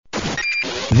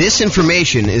This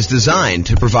information is designed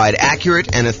to provide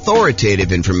accurate and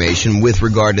authoritative information with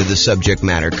regard to the subject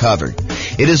matter covered.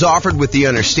 It is offered with the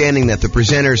understanding that the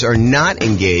presenters are not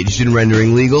engaged in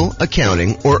rendering legal,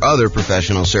 accounting, or other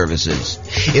professional services.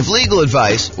 If legal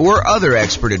advice or other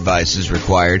expert advice is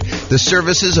required, the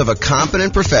services of a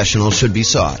competent professional should be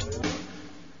sought.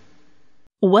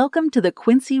 Welcome to the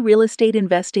Quincy Real Estate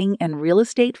Investing and Real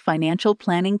Estate Financial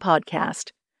Planning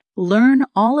Podcast. Learn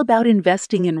all about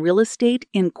investing in real estate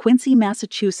in Quincy,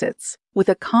 Massachusetts, with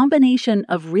a combination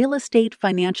of real estate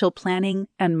financial planning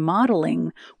and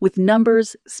modeling with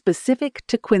numbers specific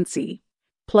to Quincy,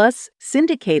 plus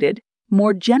syndicated,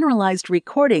 more generalized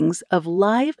recordings of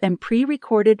live and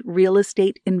pre-recorded real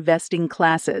estate investing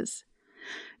classes.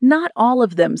 Not all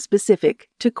of them specific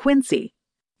to Quincy.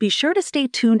 Be sure to stay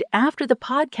tuned after the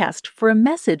podcast for a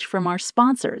message from our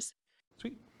sponsors.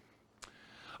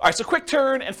 All right, so quick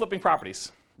turn and flipping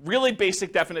properties. Really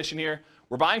basic definition here.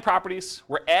 We're buying properties,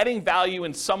 we're adding value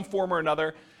in some form or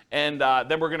another, and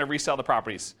then we're going to resell the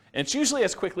properties. And it's usually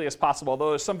as quickly as possible, although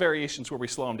there's some variations where we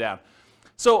slow them down.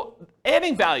 So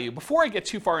adding value, before I get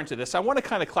too far into this, I want to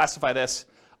kind of classify this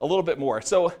a little bit more.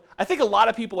 So I think a lot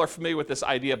of people are familiar with this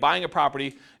idea of buying a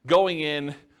property, going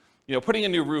in, putting a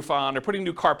new roof on or putting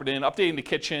new carpet in, updating the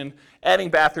kitchen, adding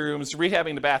bathrooms,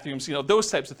 rehabbing the bathrooms, those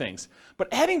types of things. But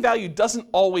adding value doesn't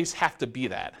always have to be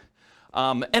that.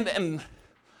 And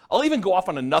I'll even go off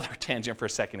on another tangent for a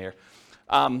second here.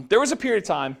 There was a period of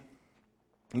time,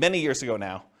 many years ago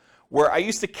now, where I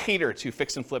used to cater to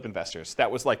fix and flip investors. That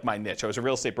was like my niche. I was a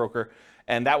real estate broker,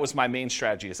 and that was my main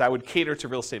strategy, is I would cater to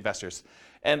real estate investors.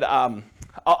 And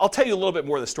I'll tell you a little bit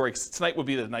more of the story, because tonight would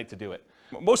be the night to do it.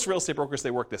 Most real estate brokers, they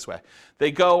work this way.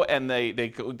 They go and they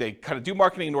kind of do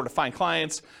marketing in order to find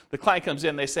clients. The client comes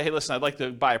in, they say, hey, listen, I'd like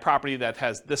to buy a property that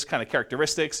has this kind of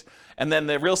characteristics. And then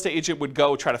the real estate agent would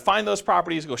go try to find those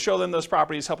properties, go show them those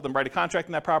properties, help them write a contract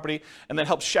in that property, and then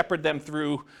help shepherd them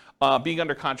through being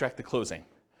under contract to closing.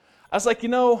 I was like,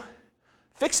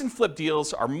 fix and flip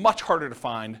deals are much harder to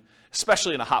find,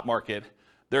 especially in a hot market.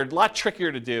 They're a lot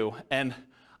trickier to do, and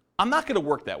I'm not going to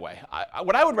work that way.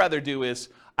 What I would rather do is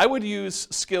I would use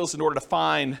skills in order to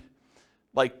find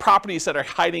properties that are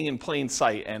hiding in plain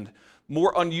sight and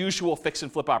more unusual fix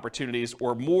and flip opportunities,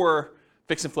 or more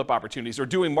fix and flip opportunities, or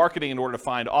doing marketing in order to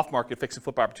find off-market fix and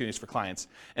flip opportunities for clients.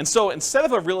 And so instead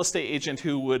of a real estate agent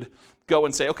who would go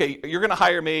and say, okay, you're going to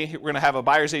hire me, we're going to have a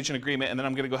buyer's agent agreement, and then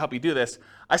I'm going to go help you do this,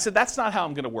 I said, that's not how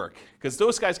I'm going to work, because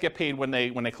those guys get paid when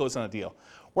they close on a deal.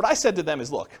 What I said to them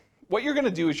is, look, what you're going to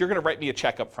do is you're going to write me a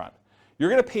check up front. You're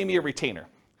going to pay me a retainer.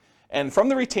 And from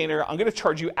the retainer, I'm going to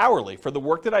charge you hourly for the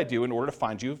work that I do in order to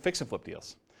find you fix and flip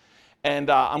deals. And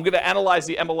I'm going to analyze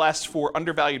the MLS for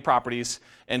undervalued properties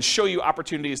and show you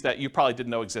opportunities that you probably didn't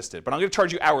know existed. But I'm going to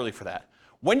charge you hourly for that.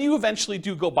 When you eventually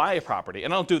do go buy a property,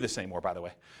 and I don't do this anymore, by the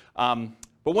way,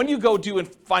 but when you go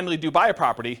finally buy a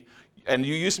property, and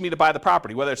you use me to buy the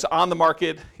property, whether it's on the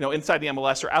market, inside the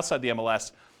MLS or outside the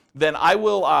MLS, then I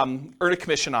will earn a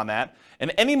commission on that.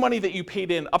 And any money that you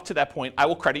paid in up to that point, I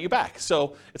will credit you back.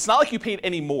 So it's not like you paid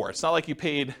any more. It's not like you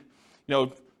paid,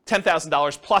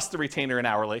 $10,000 plus the retainer and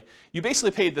hourly. You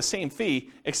basically paid the same fee,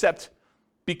 except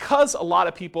because a lot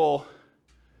of people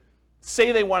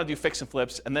say they want to do fix and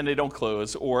flips and then they don't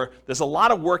close, or there's a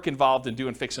lot of work involved in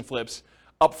doing fix and flips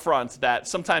up front, that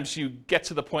sometimes you get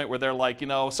to the point where they're like,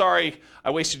 sorry,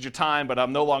 I wasted your time, but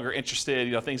I'm no longer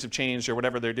interested, things have changed, or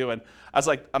whatever they're doing. I was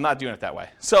like, I'm not doing it that way.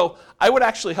 So I would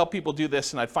actually help people do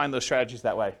this, and I'd find those strategies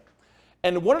that way.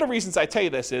 And one of the reasons I tell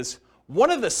you this is, one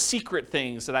of the secret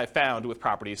things that I found with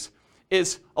properties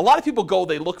is a lot of people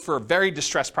they look for very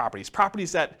distressed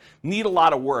properties that need a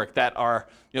lot of work, that are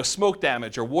smoke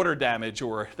damage or water damage,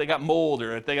 or they got mold,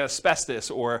 or they got asbestos,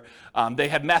 or they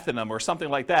had meth in them, or something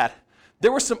like that.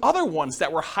 There were some other ones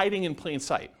that were hiding in plain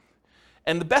sight.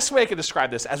 And the best way I could describe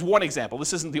this, as one example,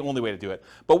 this isn't the only way to do it,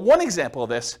 but one example of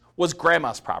this was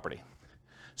grandma's property.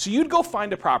 So you'd go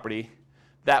find a property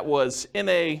that was in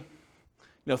a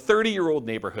 30-year-old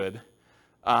neighborhood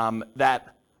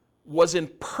that was in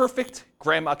perfect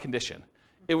grandma condition.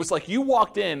 It was like you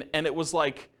walked in and it was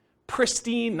like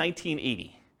pristine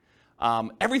 1980.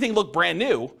 Everything looked brand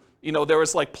new. There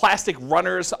was plastic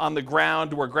runners on the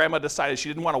ground where grandma decided she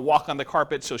didn't want to walk on the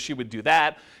carpet, so she would do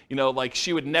that.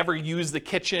 She would never use the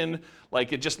kitchen.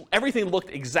 Everything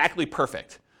looked exactly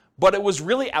perfect. But it was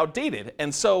really outdated.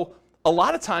 And so a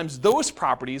lot of times those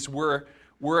properties were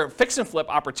fix and flip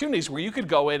opportunities where you could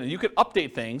go in and you could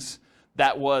update things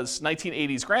that was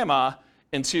 1980s grandma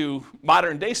into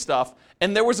modern day stuff,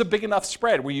 and there was a big enough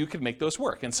spread where you could make those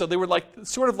work. And so they were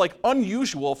sort of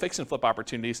unusual fix and flip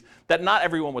opportunities that not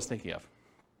everyone was thinking of.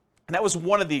 And that was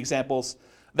one of the examples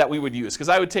that we would use. Because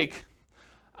I would take,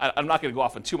 I'm not going to go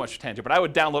off on too much tangent, but I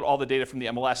would download all the data from the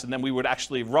MLS, and then we would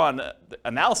actually run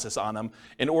analysis on them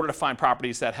in order to find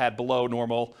properties that had below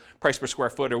normal price per square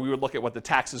foot, or we would look at what the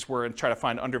taxes were and try to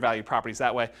find undervalued properties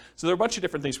that way. So there are a bunch of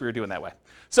different things we were doing that way.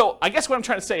 So I guess what I'm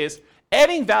trying to say is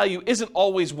adding value isn't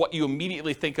always what you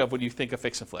immediately think of when you think of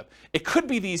fix and flip. It could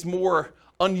be these more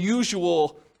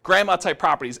unusual grandma type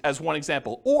properties as one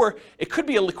example, or it could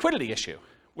be a liquidity issue,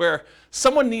 where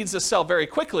someone needs to sell very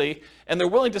quickly and they're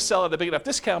willing to sell at a big enough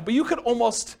discount, but you could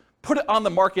almost put it on the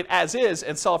market as is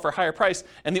and sell it for a higher price.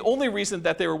 And the only reason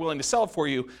that they were willing to sell it for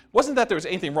you wasn't that there was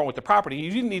anything wrong with the property. You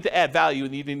didn't need to add value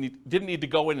and you didn't need to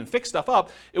go in and fix stuff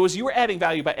up. It was you were adding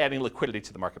value by adding liquidity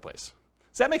to the marketplace.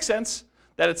 Does that make sense?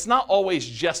 That it's not always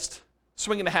just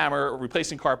swinging a hammer, or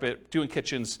replacing carpet, doing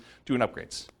kitchens, doing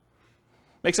upgrades.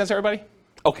 Make sense, everybody?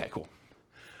 Okay, cool.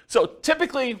 So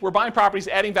typically, we're buying properties,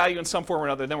 adding value in some form or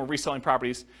another, then we're reselling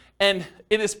properties, and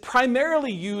it is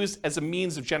primarily used as a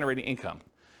means of generating income.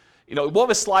 We'll have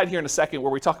a slide here in a second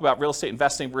where we talk about real estate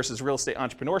investing versus real estate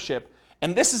entrepreneurship,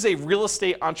 and this is a real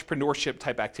estate entrepreneurship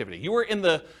type activity. You're in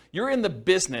the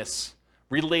business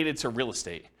related to real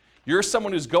estate. You're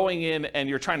someone who's going in and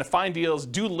you're trying to find deals,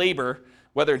 do labor,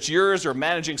 whether it's yours or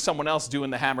managing someone else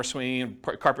doing the hammer swinging,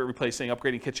 carpet replacing,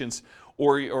 upgrading kitchens,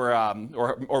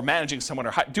 or managing someone,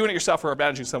 or doing it yourself, or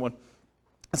managing someone.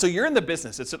 And so you're in the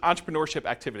business. It's an entrepreneurship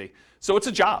activity. So it's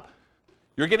a job.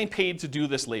 You're getting paid to do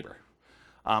this labor.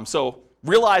 So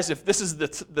realize if this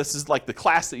is like the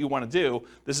class that you want to do,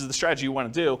 this is the strategy you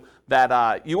want to do,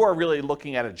 that you are really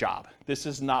looking at a job. This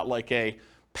is not like a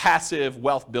passive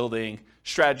wealth building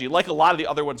strategy like a lot of the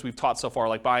other ones we've taught so far,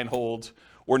 like buy and hold,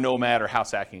 or nomad, or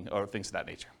house hacking, or things of that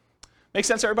nature. Make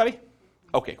sense, everybody?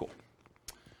 Okay, cool.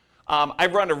 I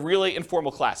run a really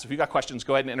informal class. If you've got questions,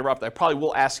 go ahead and interrupt. I probably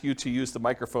will ask you to use the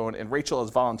microphone, and Rachel has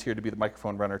volunteered to be the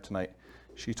microphone runner tonight.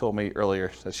 She told me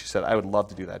earlier that she said, I would love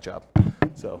to do that job.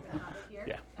 So,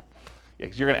 yeah,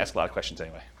 because you're going to ask a lot of questions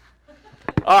anyway.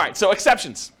 All right, so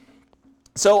exceptions.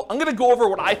 So I'm going to go over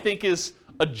what I think is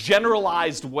a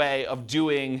generalized way of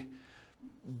doing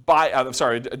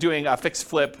fix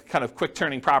flip, kind of quick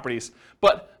turning properties.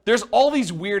 But there's all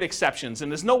these weird exceptions,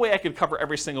 and there's no way I could cover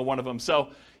every single one of them.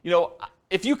 So,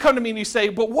 if you come to me and you say,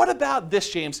 but what about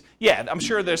this, James? Yeah, I'm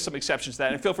sure there's some exceptions to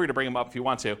that, and feel free to bring them up if you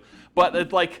want to. But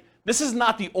this is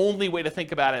not the only way to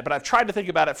think about it, but I've tried to think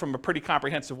about it from a pretty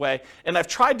comprehensive way, and I've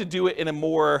tried to do it in a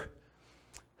more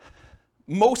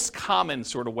most common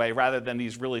sort of way rather than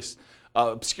these really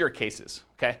obscure cases,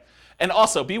 okay? And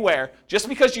also, beware, just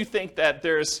because you think that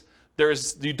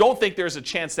you don't think there's a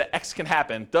chance that X can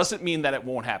happen doesn't mean that it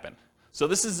won't happen. So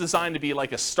this is designed to be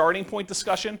like a starting point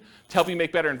discussion to help you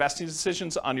make better investing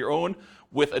decisions on your own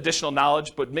with additional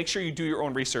knowledge, but make sure you do your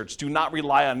own research. Do not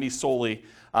rely on me solely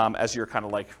as your kind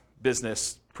of like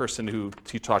business person who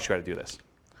taught you how to do this.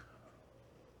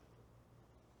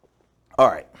 All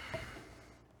right.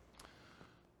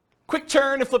 Quick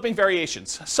turn and flipping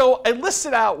variations. So I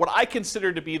listed out what I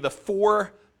consider to be the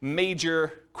 4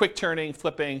 major quick turning,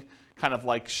 flipping kind of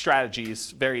like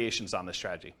strategies, variations on this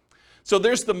strategy. So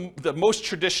there's the most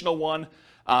traditional one.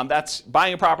 That's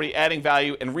buying a property, adding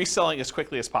value, and reselling as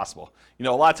quickly as possible. A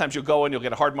lot of times you'll go in, you'll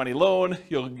get a hard money loan,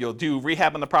 you'll do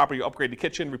rehab on the property, you'll upgrade the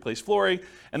kitchen, replace flooring,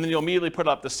 and then you'll immediately put it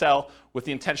up to sell with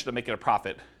the intention of making a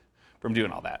profit from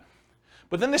doing all that.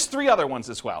 But then there's 3 other ones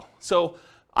as well. So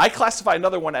I classify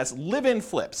another one as live-in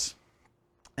flips.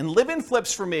 And live-in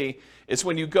flips for me is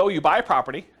when you buy a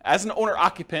property as an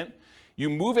owner-occupant, you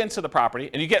move into the property,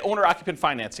 and you get owner-occupant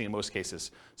financing in most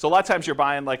cases. So a lot of times you're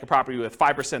buying like a property with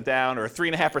 5% down, or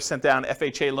 3.5% down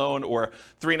FHA loan, or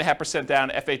 3.5% down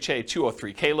FHA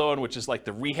 203K loan, which is like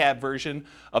the rehab version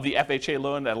of the FHA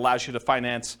loan that allows you to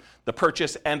finance the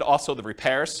purchase and also the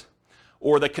repairs.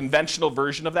 Or the conventional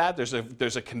version of that, there's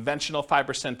a conventional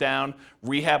 5% down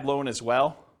rehab loan as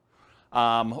well.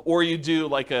 Or you do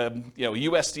like a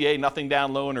USDA nothing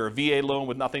down loan or a VA loan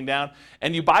with nothing down,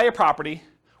 and you buy a property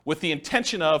with the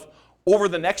intention of, over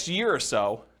the next year or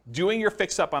so, doing your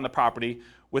fix-up on the property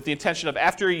with the intention of,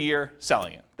 after a year,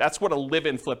 selling it. That's what a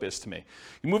live-in flip is to me.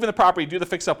 You move in the property, do the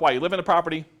fix-up while you live in the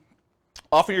property,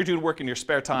 often you're doing work in your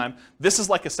spare time. This is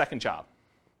like a second job.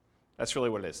 That's really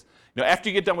what it is. After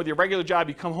you get done with your regular job,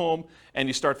 you come home and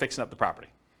you start fixing up the property.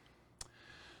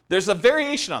 There's a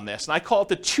variation on this, and I call it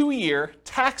the 2-year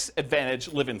tax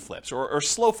advantage live-in flips, or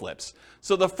slow flips.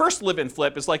 So the first live-in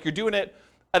flip is like you're doing it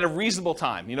at a reasonable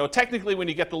time. Technically when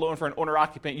you get the loan for an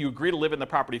owner-occupant, you agree to live in the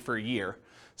property for a year.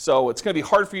 So it's going to be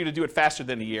hard for you to do it faster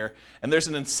than a year. And there's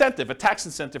an incentive, a tax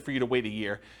incentive for you to wait a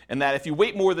year. And that if you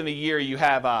wait more than a year, you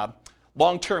have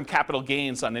long-term capital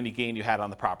gains on any gain you had on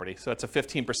the property. So that's a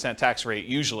 15% tax rate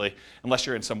usually, unless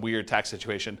you're in some weird tax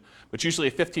situation, but usually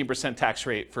a 15% tax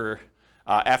rate for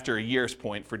after a year's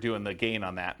point for doing the gain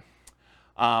on that.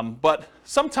 But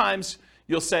sometimes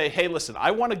you'll say, hey, listen,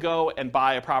 I want to go and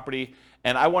buy a property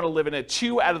and I want to live in it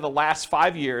 2 out of the last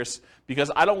 5 years because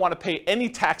I don't want to pay any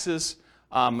taxes,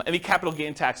 any capital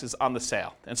gain taxes on the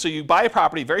sale. And so you buy a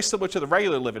property very similar to the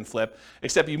regular live and flip,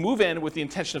 except you move in with the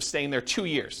intention of staying there 2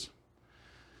 years.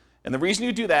 And the reason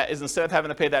you do that is instead of having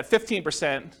to pay that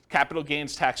 15% capital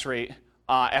gains tax rate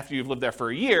after you've lived there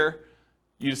for a year,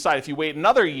 you decide if you wait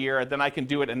another year, then I can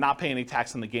do it and not pay any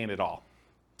tax on the gain at all.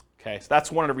 Okay, so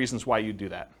that's one of the reasons why you do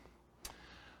that.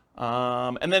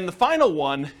 And then the final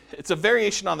one, it's a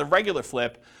variation on the regular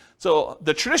flip. So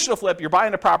the traditional flip, you're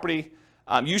buying a property,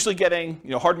 usually getting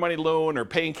hard money loan or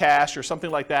paying cash or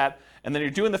something like that, and then you're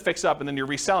doing the fix up and then you're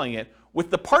reselling it. With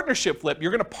the partnership flip,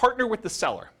 you're going to partner with the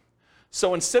seller.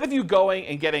 So instead of you going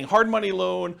and getting hard money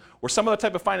loan or some other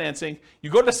type of financing, you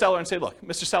go to the seller and say, look,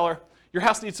 Mr. Seller, your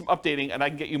house needs some updating and I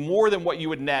can get you more than what you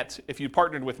would net if you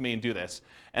partnered with me and do this.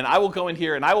 And I will go in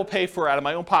here and I will pay for out of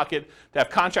my own pocket to have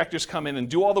contractors come in and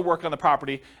do all the work on the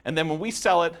property. And then when we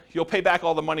sell it, you'll pay back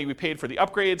all the money we paid for the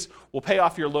upgrades, we'll pay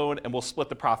off your loan and we'll split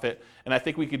the profit. And I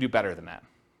think we could do better than that.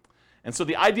 And so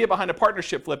the idea behind a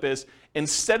partnership flip is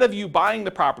instead of you buying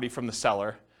the property from the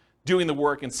seller, doing the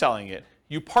work and selling it,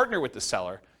 you partner with the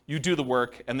seller, you do the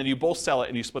work, and then you both sell it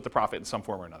and you split the profit in some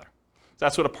form or another. So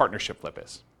that's what a partnership flip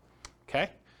is. Okay?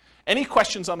 Any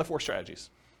questions on the 4 strategies?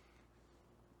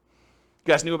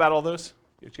 You guys knew about all those?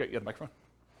 You have the microphone?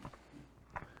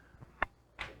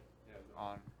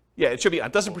 Yeah, it should be on.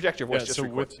 It doesn't project your voice, just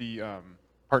records. With the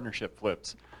partnership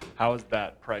flips, how is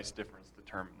that price difference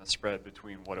determined, the spread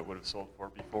between what it would have sold for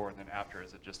before and then after?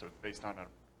 Is it just based on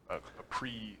a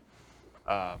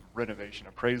pre-renovation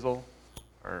appraisal?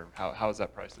 Or how is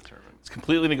that price determined? It's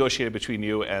completely negotiated between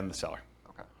you and the seller.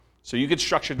 Okay. So you can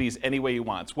structure these any way you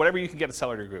want. It's whatever you can get a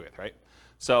seller to agree with, right?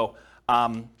 So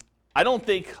I don't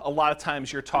think a lot of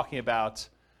times you're talking about,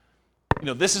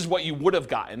 this is what you would have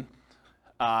gotten,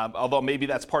 although maybe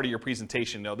that's part of your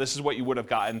presentation. This is what you would have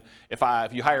gotten if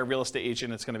you hire a real estate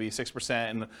agent, it's going to be 6%,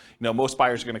 and most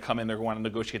buyers are going to come in, they're going to want to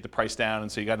negotiate the price down,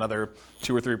 and so you got another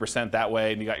 2 or 3% that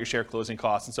way, and you got your share closing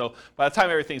costs, and so by the time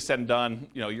everything's said and done,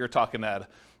 you're talking at a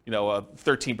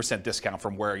 13% discount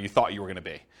from where you thought you were going to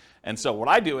be. And so what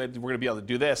I do is we're going to be able to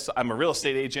do this. I'm a real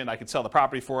estate agent. I can sell the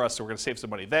property for us, so we're going to save some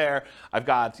money there. I've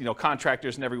got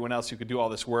contractors and everyone else who could do all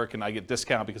this work, and I get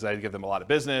discount because I give them a lot of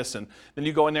business. And then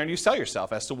you go in there and you sell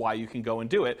yourself as to why you can go and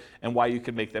do it and why you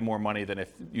can make them more money than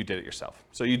if you did it yourself.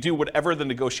 So you do whatever the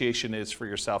negotiation is for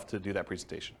yourself to do that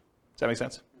presentation. Does that make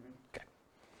sense? Mm-hmm. Okay.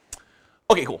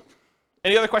 Okay, cool.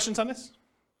 Any other questions on this?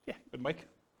 Yeah, good, Mike.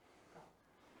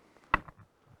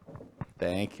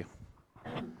 Thank you.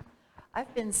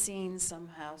 I've been seeing some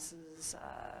houses,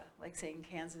 like say in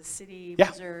Kansas City, Yeah.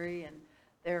 Missouri, and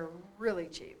they're really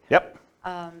cheap. Yep.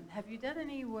 Have you done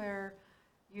any where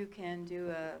you can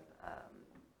do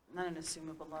not an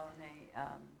assumable loan,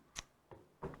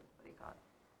 what do you call it?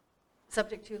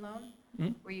 Subject to loan,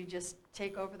 Mm-hmm. where you just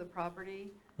take over the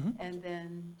property Mm-hmm. and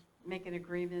then make an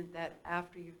agreement that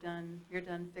after you're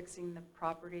done fixing the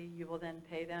property, you will then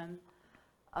pay them.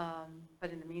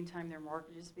 But in the meantime, their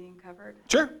mortgage is being covered.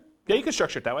 Sure. Yeah, you can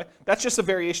structure it that way. That's just a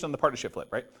variation on the partnership flip,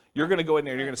 right? You're going to go in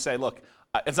there and you're going to say, look,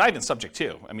 it's not even subject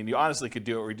to. I mean, you honestly could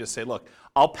do it where you just say, look,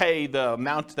 I'll pay the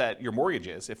amount that your mortgage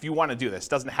is. If you want to do this, it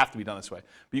doesn't have to be done this way.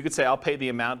 But you could say, I'll pay the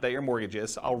amount that your mortgage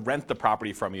is. I'll rent the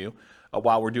property from you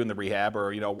while we're doing the rehab, or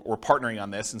we're partnering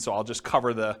on this, and so I'll just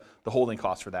cover the holding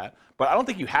costs for that. But I don't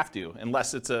think you have to,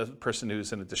 unless it's a person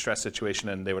who's in a distressed situation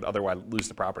and they would otherwise lose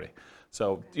the property.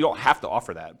 So you don't have to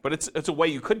offer that, but it's a way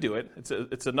you could do it.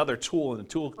 It's another tool in the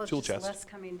tool Well, it's tool just chest. less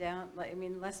coming down,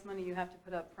 less money you have to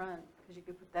put up front, because you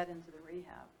could put that into the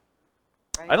rehab,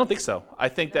 right? I don't think so. I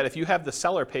think that if you have the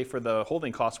seller pay for the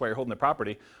holding costs while you're holding the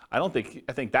property, I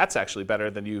think that's actually better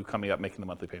than you coming up making the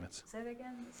monthly payments. Say that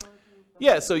again?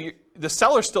 Yeah, so the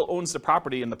seller still owns the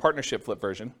property in the partnership flip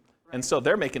version, and so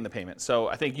they're making the payment. So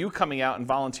I think you coming out and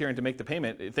volunteering to make the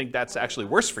payment, I think that's actually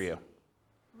worse for you.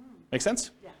 Make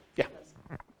sense? Yeah. Yeah.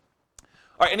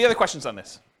 All right, any other questions on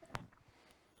this? Do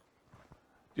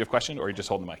you have a question, or are you just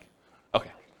holding the mic?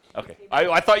 Okay.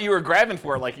 I thought you were grabbing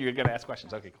for it like you were going to ask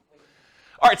questions. Okay, cool.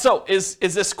 All right, so is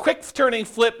this quick turning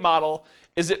flip model,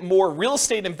 is it more real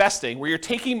estate investing where you're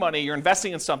taking money, you're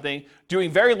investing in something,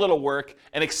 doing very little work,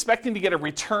 and expecting to get a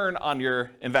return on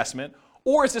your investment?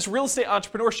 Or is this real estate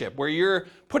entrepreneurship where you're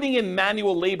putting in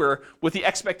manual labor with the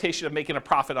expectation of making a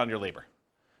profit on your labor?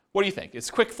 What do you think? Is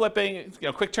quick flipping,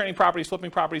 quick turning properties,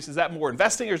 flipping properties, is that more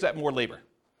investing or is that more labor?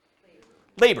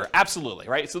 Labor, absolutely,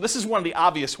 right? So this is one of the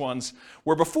obvious ones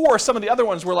where before some of the other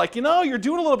ones were like, you're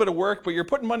doing a little bit of work, but you're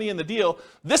putting money in the deal.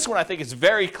 This one I think is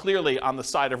very clearly on the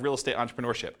side of real estate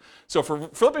entrepreneurship. So for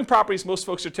flipping properties, most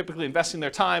folks are typically investing their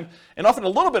time and often a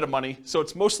little bit of money, so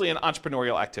it's mostly an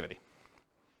entrepreneurial activity.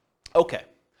 Okay,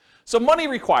 so money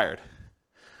required.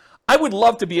 I would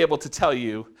love to be able to tell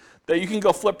you that you can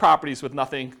go flip properties with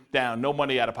nothing down, no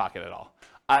money out of pocket at all.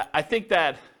 I think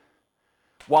that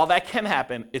while that can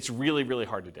happen, it's really, really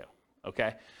hard to do,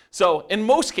 okay? So in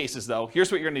most cases, though,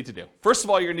 here's what you're going to need to do. First of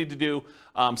all, you're going to need to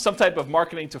do some type of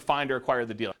marketing to find or acquire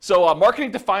the deal. So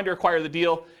marketing to find or acquire the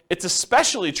deal, it's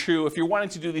especially true if you're wanting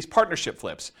to do these partnership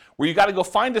flips, where you got to go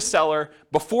find a seller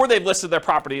before they've listed their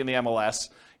property in the MLS,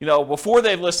 before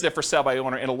they've listed it for sale by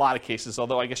owner in a lot of cases,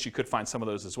 although I guess you could find some of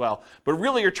those as well. But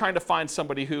really, you're trying to find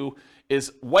somebody who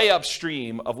is way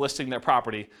upstream of listing their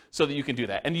property so that you can do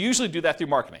that. And you usually do that through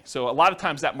marketing. So a lot of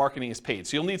times that marketing is paid.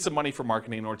 So you'll need some money for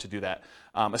marketing in order to do that,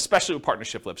 especially with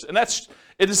partnership flips. And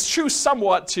it is true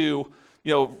somewhat to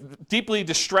deeply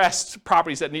distressed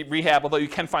properties that need rehab, although you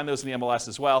can find those in the MLS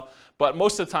as well. But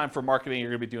most of the time for marketing,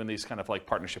 you're going to be doing these kind of like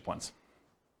partnership ones.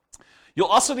 You'll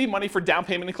also need money for down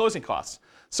payment and closing costs.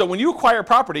 So when you acquire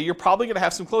property, you're probably going to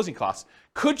have some closing costs.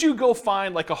 Could you go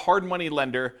find like a hard money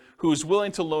lender who's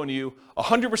willing to loan you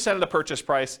 100% of the purchase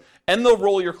price, and they'll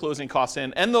roll your closing costs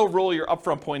in, and they'll roll your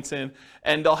upfront points in,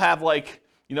 and they'll have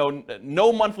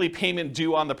no monthly payment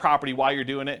due on the property while you're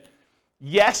doing it?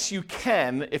 Yes, you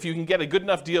can if you can get a good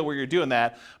enough deal where you're doing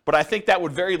that, but I think that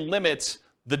would very limit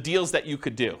the deals that you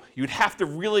could do. You'd have to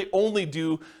really only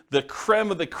do the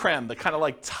creme of the creme, the kind of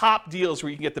like top deals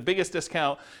where you can get the biggest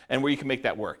discount and where you can make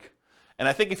that work. And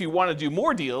I think if you want to do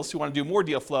more deals, you want to do more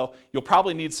deal flow, you'll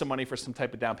probably need some money for some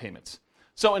type of down payments.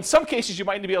 So in some cases, you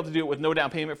might be able to do it with no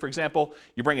down payment. For example,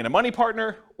 you bring in a money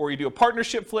partner, or you do a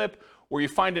partnership flip, or you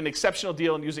find an exceptional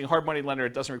deal and using a hard money lender,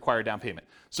 it doesn't require a down payment.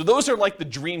 So those are like the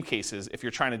dream cases if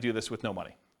you're trying to do this with no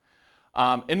money.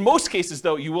 In most cases,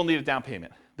 though, you will need a down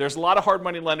payment. There's a lot of hard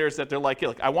money lenders that they're like, hey,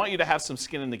 look, I want you to have some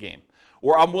skin in the game.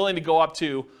 Or I'm willing to go up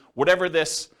to whatever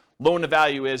this loan to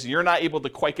value is. You're not able to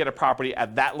quite get a property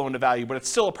at that loan to value, but it's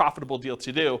still a profitable deal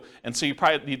to do. And so you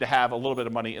probably need to have a little bit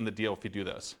of money in the deal if you do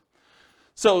those.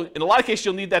 So in a lot of cases,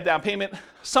 you'll need that down payment.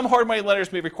 Some hard money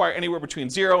lenders may require anywhere between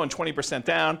 0 and 20%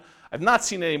 down. I've not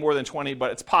seen any more than 20, but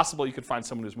it's possible you could find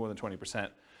someone who's more than 20%.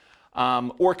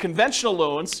 Or conventional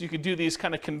loans, you could do these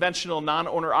kind of conventional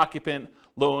non-owner occupant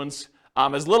loans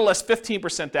as little as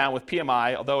 15% down with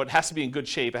PMI, although it has to be in good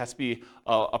shape. It has to be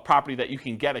a property that you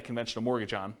can get a conventional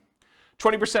mortgage on.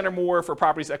 20% or more for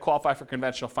properties that qualify for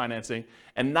conventional financing,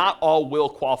 and not all will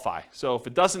qualify. So if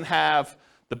it doesn't have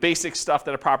the basic stuff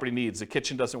that a property needs, the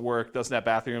kitchen doesn't work, doesn't have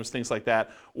bathrooms, things like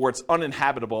that, or it's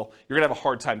uninhabitable, you're going to have a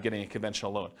hard time getting a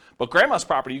conventional loan. But grandma's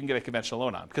property, you can get a conventional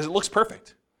loan on because it looks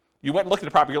perfect. You went and looked at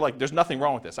the property, you're like, there's nothing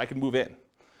wrong with this. I can move in.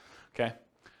 Okay.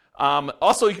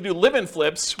 Also, you can do live-in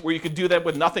flips where you could do that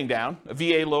with nothing down, a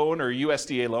VA loan or a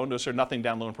USDA loan. Those are nothing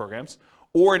down loan programs.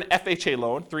 Or an FHA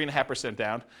loan, 3.5%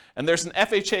 down. And there's an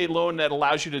FHA loan that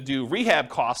allows you to do rehab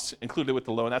costs included with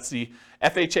the loan. That's the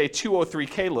FHA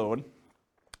 203K loan.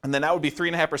 And then that would be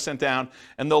 3.5% down.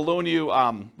 And they'll loan you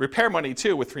repair money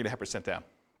too with 3.5% down.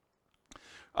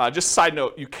 Just a side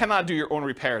note, you cannot do your own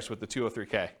repairs with the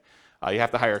 203K. You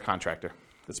have to hire a contractor.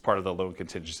 That's part of the loan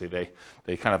contingency.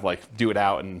 They kind of like do it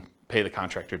out and pay the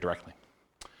contractor directly.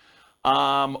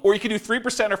 Or you can do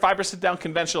 3% or 5% down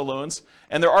conventional loans.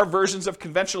 And there are versions of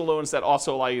conventional loans that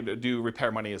also allow you to do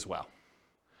repair money as well.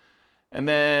 And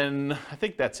then I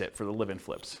think that's it for the live-in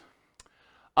flips.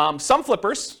 Some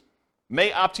flippers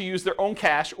may opt to use their own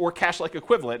cash or cash-like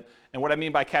equivalent. And what I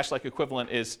mean by cash-like equivalent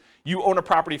is you own a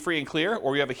property free and clear,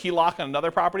 or you have a HELOC on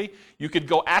another property. You could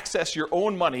go access your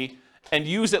own money and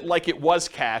use it like it was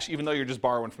cash, even though you're just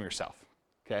borrowing from yourself.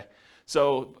 Okay?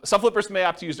 So some flippers may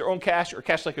opt to use their own cash or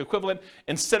cash-like equivalent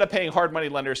instead of paying hard money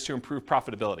lenders to improve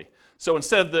profitability. So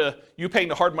instead of you paying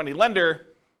the hard money lender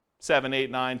 7, 8,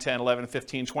 9, 10, 11,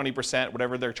 15, 20%,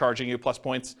 whatever they're charging you plus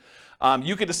points,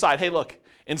 you could decide, hey, look,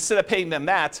 instead of paying them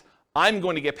that, I'm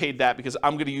going to get paid that because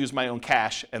I'm going to use my own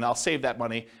cash and I'll save that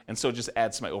money, and so it just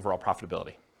adds to my overall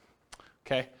profitability.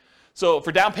 Okay? So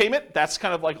for down payment, that's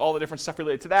kind of like all the different stuff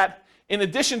related to that. In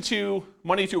addition to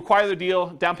money to acquire the deal,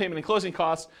 down payment and closing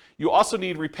costs, you also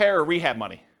need repair or rehab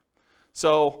money.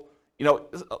 So,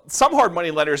 some hard money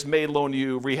lenders may loan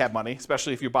you rehab money,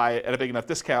 especially if you buy it at a big enough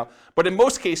discount. But in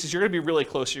most cases, you're going to be really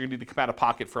close. You're going to need to come out of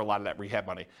pocket for a lot of that rehab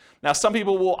money. Now, some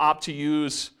people will opt to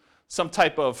use some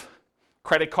type of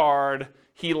credit card,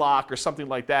 HELOC, or something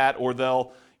like that, or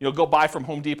they'll go buy from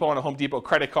Home Depot on a Home Depot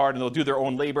credit card, and they'll do their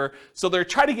own labor. So they're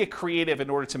trying to get creative in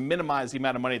order to minimize the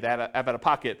amount of money they have out of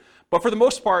pocket. But for the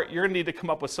most part, you're going to need to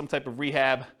come up with some type of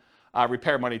rehab,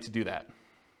 repair money to do that.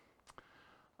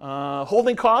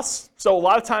 Holding costs. So a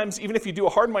lot of times, even if you do a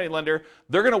hard money lender,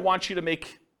 they're going to want you to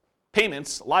make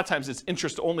payments. A lot of times it's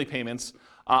interest-only payments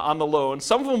on the loan.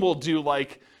 Some of them will do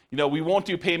like, we won't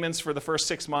do payments for the first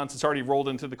 6 months. It's already rolled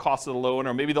into the cost of the loan,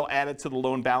 or maybe they'll add it to the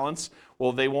loan balance.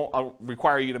 Well, they won't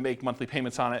require you to make monthly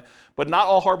payments on it. But not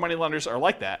all hard money lenders are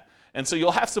like that. And so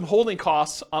you'll have some holding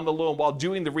costs on the loan while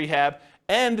doing the rehab.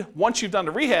 And once you've done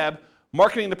the rehab,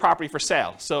 marketing the property for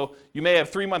sale. So you may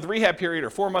have 3-month rehab period, or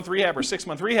 4-month rehab, or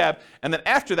 6-month rehab, and then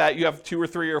after that you have 2 or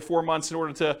 3 or 4 months in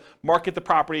order to market the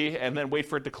property and then wait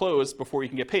for it to close before you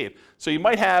can get paid. So you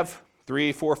might have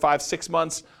 3, 4, 5, 6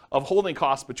 months of holding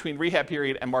costs between rehab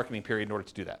period and marketing period in order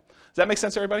to do that. Does that make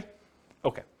sense, everybody?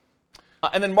 Okay.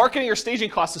 And then marketing or staging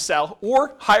costs to sell,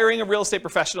 or hiring a real estate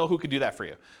professional who could do that for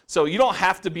you. So you don't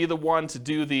have to be the one to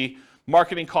do the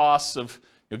marketing costs of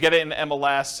get it in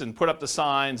MLS and put up the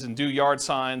signs and do yard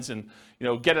signs and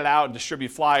get it out and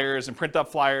distribute flyers and print up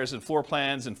flyers and floor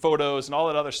plans and photos and all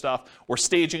that other stuff, or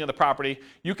staging of the property.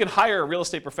 You can hire a real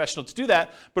estate professional to do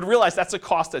that, but realize that's a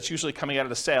cost that's usually coming out of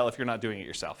the sale if you're not doing it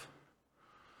yourself.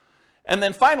 And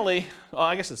then finally,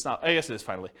 I guess it is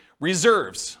finally,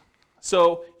 reserves.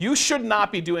 So you should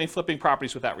not be doing flipping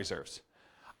properties without reserves.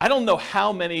 I don't know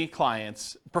how many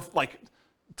clients, like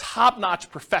top-notch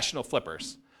professional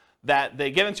flippers, that they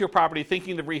get into a property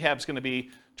thinking the rehab's going to be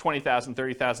 $20,000,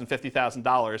 $30,000,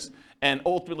 $50,000, and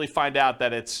ultimately find out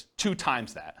that it's 2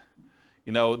 times that.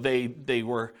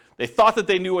 They thought that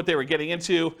they knew what they were getting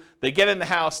into. They get in the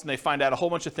house and they find out a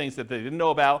whole bunch of things that they didn't know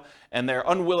about, and they're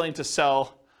unwilling to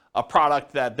sell a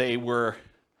product that they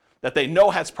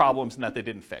know has problems and that they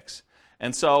didn't fix.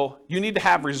 And so you need to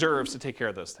have reserves to take care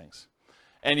of those things.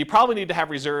 And you probably need to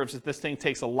have reserves if this thing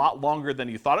takes a lot longer than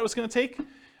you thought it was going to take.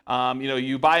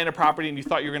 You buy in a property and you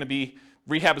thought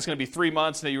rehab is going to be 3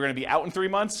 months, and you're going to be out in 3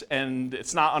 months, and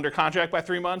it's not under contract by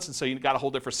 3 months, and so you got to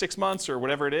hold it for 6 months or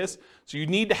whatever it is. So you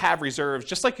need to have reserves,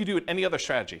 just like you do with any other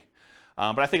strategy.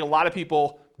 But I think a lot of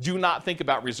people do not think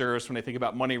about reserves when they think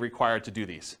about money required to do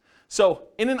these. So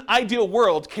in an ideal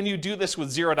world, can you do this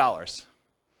with $0?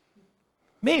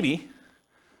 Maybe.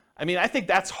 I think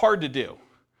that's hard to do.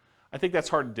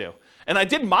 And I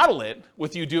did model it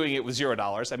with you doing it with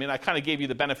 $0. I kind of gave you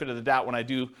the benefit of the doubt when I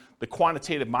do the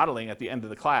quantitative modeling at the end of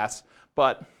the class,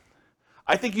 but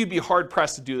I think you'd be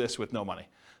hard-pressed to do this with no money.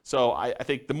 So I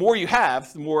think the more you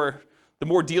have, the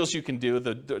more deals you can do,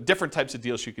 the different types of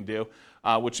deals you can do,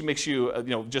 which makes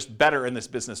you just better in this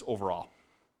business overall.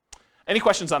 Any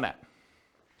questions on that?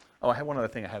 Oh, I have one other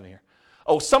thing I have in here.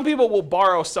 Oh, some people will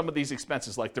borrow some of these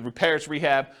expenses, like the repairs,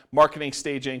 rehab, marketing,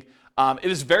 staging.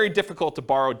 It is very difficult to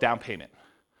borrow down payment.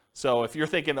 So if you're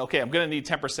thinking, okay, I'm going to need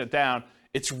 10% down,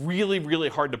 it's really, really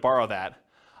hard to borrow that.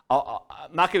 I'm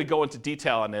not going to go into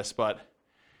detail on this, but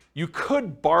you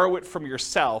could borrow it from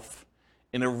yourself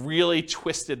in a really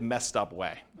twisted, messed up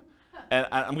way. And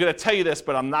I'm going to tell you this,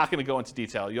 but I'm not going to go into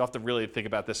detail. You'll have to really think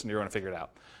about this and you're going to figure it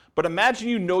out. But imagine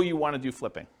you want to do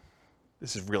flipping.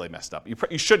 This is really messed up.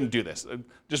 You shouldn't do this.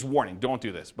 Just warning, don't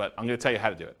do this, but I'm going to tell you how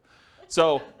to do it.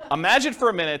 So imagine for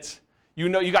a minute,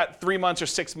 you got 3 months or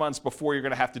 6 months before you're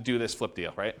going to have to do this flip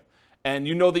deal, right? And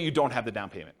you know that you don't have the down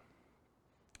payment.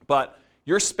 But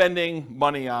you're spending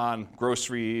money on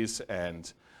groceries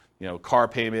and car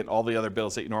payment, all the other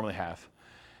bills that you normally have.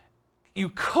 You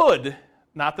could,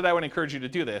 not that I would encourage you to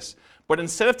do this, but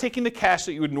instead of taking the cash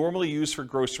that you would normally use for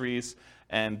groceries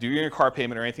and doing your car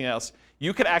payment or anything else,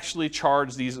 you could actually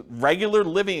charge these regular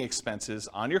living expenses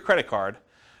on your credit card,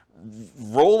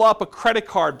 roll up a credit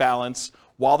card balance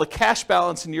while the cash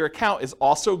balance in your account is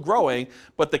also growing,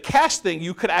 but the cash thing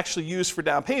you could actually use for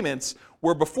down payments,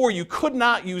 where before you could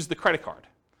not use the credit card.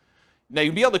 Now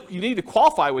you need to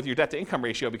qualify with your debt to income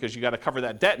ratio because you got to cover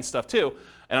that debt and stuff too.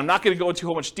 And I'm not going to go into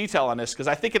too much detail on this because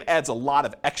I think it adds a lot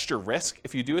of extra risk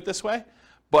if you do it this way.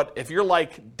 But if you're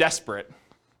like desperate,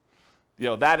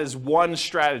 that is one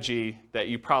strategy that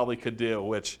you probably could do,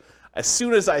 which as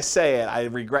soon as I say it, I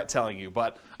regret telling you.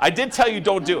 But I did tell you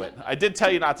don't do it. I did tell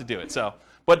you not to do it.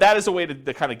 But that is a way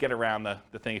to kind of get around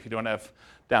the thing if you don't have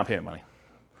down payment money.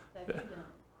 Have you done it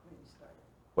when you started?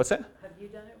 What's that? Have you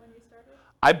done it when you started?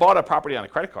 I bought a property on a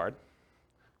credit card.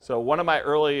 So one of my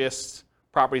earliest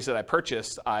properties that I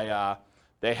purchased,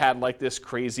 they had like this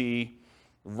crazy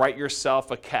write yourself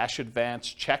a cash advance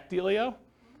check dealio.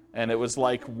 And it was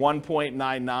like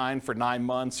 1.99 for 9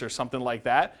 months or something like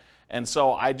that. And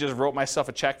so I just wrote myself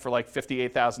a check for like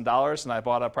 $58,000 and I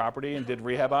bought a property and did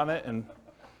rehab on it. And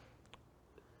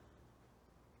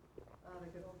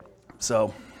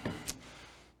So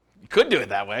you could do it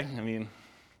that way. I mean,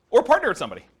 or partner with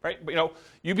somebody, right? But,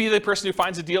 you be the person who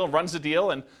finds a deal and runs the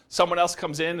deal, and someone else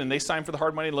comes in and they sign for the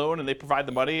hard money loan and they provide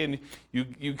the money, and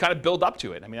you kind of build up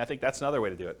to it. I mean, I think that's another way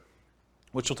to do it,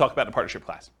 which we'll talk about in a partnership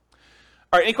class.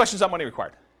 All right, any questions on money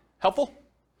required? Helpful?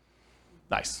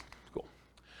 Nice, cool.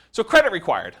 So credit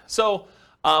required. So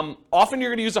often you're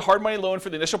going to use a hard money loan for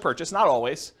the initial purchase, not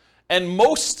always. And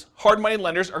most hard money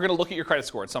lenders are going to look at your credit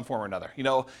score in some form or another.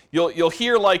 You'll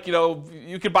hear like,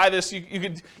 you could buy this. You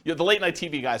could. The late night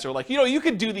TV guys are like, you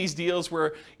could do these deals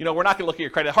where, we're not going to look at your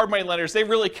credit. Hard money lenders, they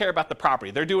really care about the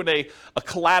property. They're doing a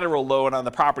collateral loan on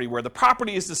the property where the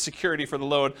property is the security for the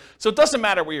loan. So it doesn't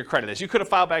matter where your credit is. You could have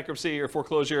filed bankruptcy or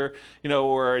foreclosure,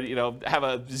 or have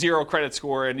a 0 credit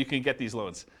score and you can get these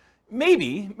loans.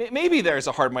 Maybe there's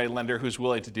a hard money lender who's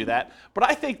willing to do that, but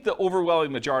I think the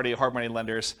overwhelming majority of hard money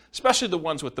lenders, especially the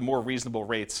ones with the more reasonable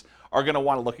rates, are going to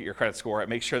want to look at your credit score and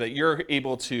make sure that you're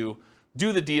able to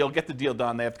do the deal, get the deal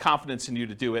done. They have confidence in you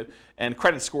to do it, and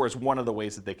credit score is one of the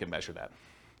ways that they can measure that.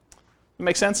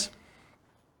 Make sense?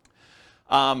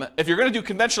 If you're going to do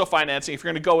conventional financing, if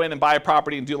you're going to go in and buy a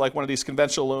property and do like one of these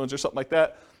conventional loans or something like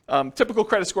that, typical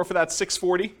credit score for that's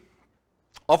 640.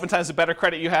 Oftentimes, the better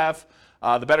credit you have,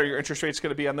 the better your interest rate's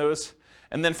going to be on those.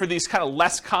 And then for these kind of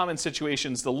less common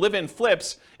situations, the live-in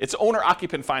flips, it's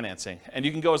owner-occupant financing. And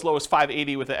you can go as low as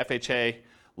 580 with the FHA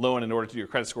loan in order to do your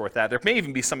credit score with that. There may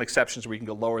even be some exceptions where you can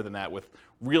go lower than that with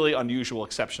really unusual,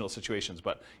 exceptional situations.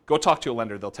 But go talk to a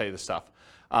lender. They'll tell you this stuff.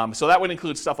 So that would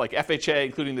include stuff like FHA,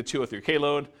 including the 203K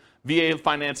loan, VA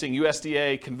financing,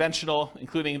 USDA, conventional,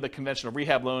 including the conventional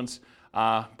rehab loans,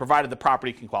 provided the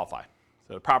property can qualify.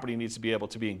 So the property needs to be able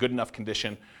to be in good enough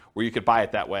condition where you could buy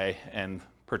it that way and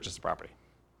purchase the property.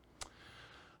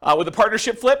 With a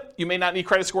partnership flip, you may not need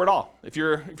credit score at all. If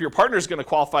your partner is going to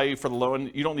qualify you for the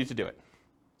loan, you don't need to do it.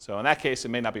 So in that case, it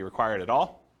may not be required at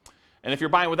all. And if you're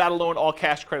buying without a loan, all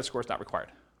cash, credit score is not required.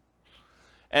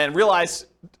 And realize,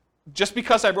 just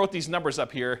because I wrote these numbers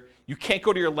up here, you can't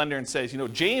go to your lender and say,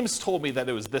 James told me that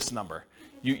it was this number.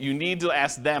 You need to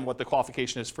ask them what the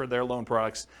qualification is for their loan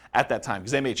products at that time,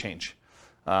 because they may change.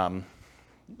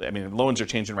 Loans are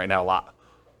changing right now a lot.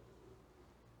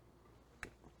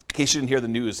 In case you didn't hear the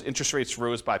news, interest rates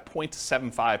rose by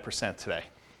 0.75% today.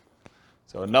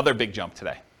 So another big jump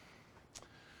today.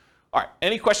 All right,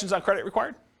 any questions on credit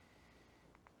required?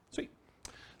 Sweet.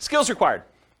 Skills required.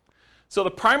 So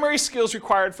the primary skills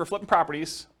required for flipping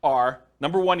properties are,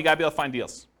 number one, you got to be able to find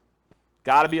deals.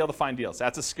 Got to be able to find deals.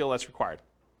 That's a skill that's required.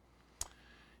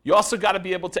 You also got to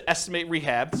be able to estimate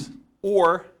rehabs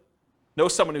or know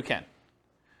someone who can.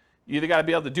 You either got to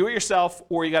be able to do it yourself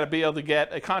or you got to be able to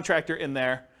get a contractor in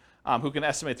there who can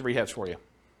estimate the rehabs for you.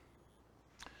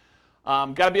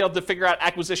 Got to be able to figure out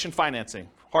acquisition financing,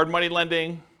 hard money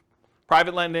lending,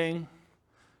 private lending,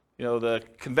 the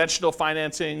conventional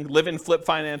financing, live-in flip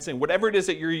financing, whatever it is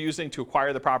that you're using to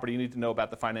acquire the property, you need to know about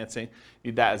the financing.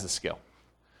 You need that as a skill.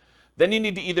 Then you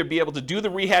need to either be able to do the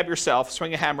rehab yourself,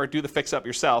 swing a hammer, do the fix-up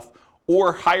yourself,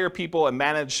 or hire people and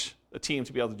manage a team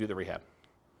to be able to do the rehab.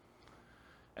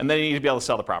 And then you need to be able to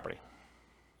sell the property.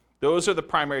 Those are the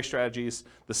primary strategies,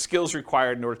 the skills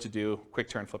required in order to do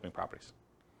quick-turn flipping properties.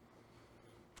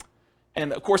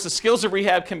 And of course, the skills of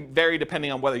rehab can vary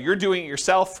depending on whether you're doing it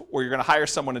yourself or you're going to hire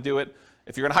someone to do it.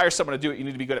 If you're going to hire someone to do it, you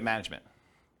need to be good at management.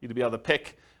 You need to be able to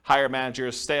hire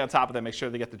managers, stay on top of them, make sure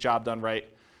they get the job done right,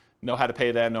 know how to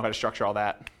pay them, know how to structure all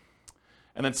that.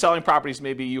 And then selling properties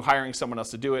may be you hiring someone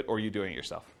else to do it or you doing it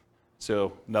yourself.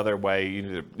 So another way,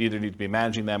 you either need to be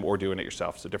managing them or doing it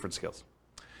yourself, so different skills.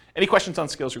 Any questions on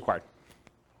skills required?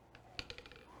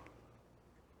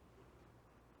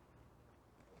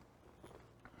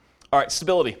 All right,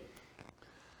 stability.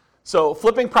 So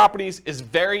flipping properties is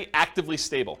very actively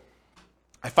stable.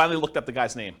 I finally looked up the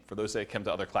guy's name, for those that came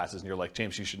to other classes and you're like,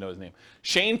 James, you should know his name.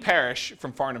 Shane Parrish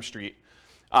from Farnham Street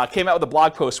came out with a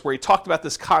blog post where he talked about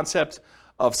this concept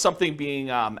of something being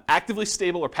actively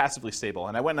stable or passively stable.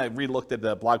 And I went and I re-looked at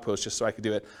the blog post just so I could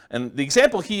do it. And the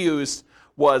example he used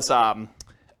was a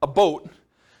boat.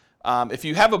 If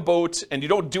you have a boat and you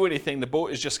don't do anything, the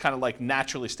boat is just kind of like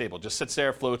naturally stable. Just sits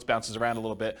there, floats, bounces around a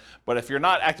little bit. But if you're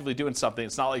not actively doing something,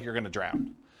 it's not like you're going to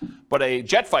drown. But a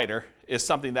jet fighter is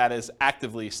something that is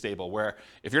actively stable, where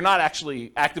if you're not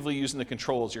actually actively using the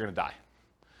controls, you're going to die.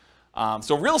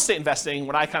 So real estate investing,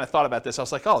 when I kind of thought about this, I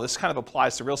was like, oh, this kind of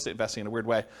applies to real estate investing in a weird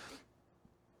way.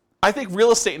 I think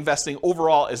real estate investing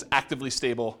overall is actively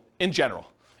stable in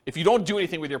general. If you don't do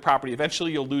anything with your property,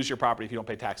 eventually you'll lose your property if you don't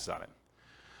pay taxes on it.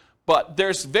 But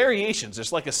there's variations.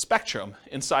 There's like a spectrum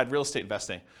inside real estate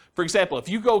investing. For example, if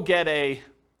you go get a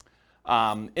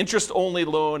interest-only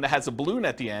loan that has a balloon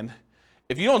at the end,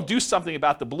 if you don't do something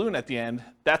about the balloon at the end,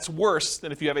 that's worse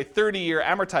than if you have a 30-year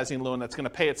amortizing loan that's going to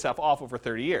pay itself off over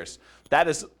 30 years. That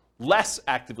is less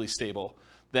actively stable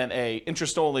than a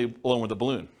interest-only loan with a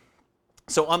balloon.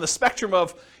 So on the spectrum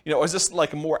of, is this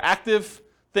like a more active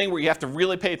thing where you have to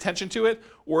really pay attention to it,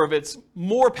 or if it's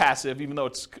more passive, even though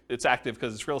it's active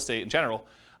because it's real estate in general,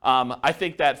 I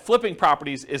think that flipping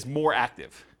properties is more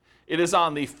active. It is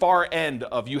on the far end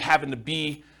of you having to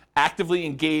be actively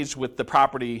engaged with the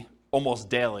property almost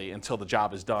daily until the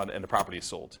job is done and the property is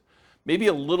sold. Maybe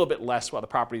a little bit less while the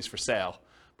property is for sale,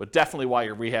 but definitely while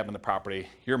you're rehabbing the property,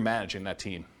 you're managing that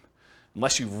team.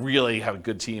 Unless you really have a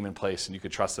good team in place and you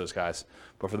could trust those guys.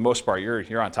 But for the most part,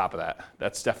 you're on top of that.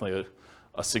 That's definitely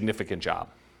a significant job.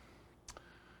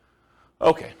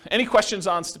 Okay, any questions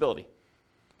on stability?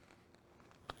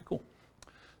 Cool.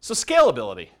 So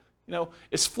scalability.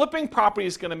 Is flipping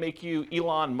properties going to make you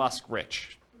Elon Musk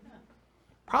rich?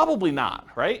 Probably not,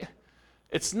 right?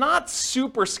 It's not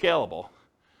super scalable.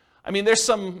 I mean, there's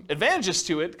some advantages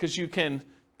to it because you can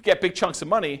get big chunks of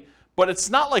money, but it's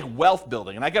not like wealth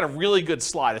building. And I got a really good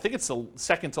slide. I think it's the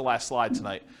second to last slide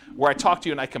tonight, where I talk to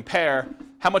you and I compare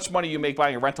how much money you make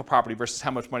buying a rental property versus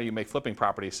how much money you make flipping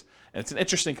properties. And it's an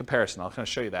interesting comparison. I'll kind of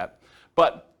show you that.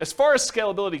 But as far as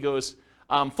scalability goes,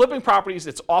 flipping properties,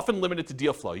 it's often limited to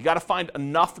deal flow. You got to find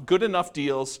good enough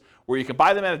deals where you can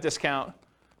buy them at a discount,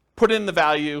 put in the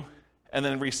value, and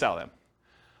then resell them.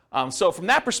 So from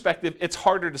that perspective, it's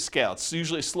harder to scale. It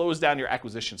usually slows down your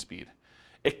acquisition speed.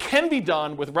 It can be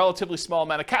done with relatively small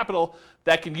amount of capital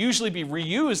that can usually be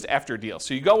reused after a deal.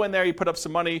 So you go in there, you put up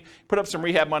some money, put up some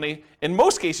rehab money. In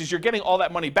most cases, you're getting all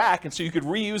that money back, and so you could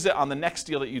reuse it on the next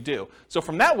deal that you do. So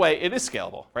from that way, it is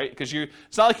scalable, right? Because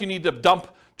it's not like you need to dump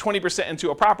 20%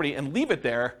 into a property and leave it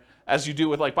there as you do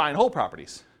with like buy and hold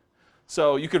properties.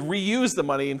 So you could reuse the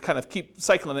money and kind of keep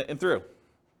cycling it in through.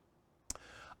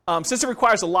 Since it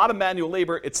requires a lot of manual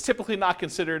labor, it's typically not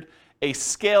considered a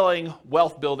scaling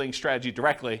wealth building strategy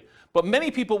directly, but many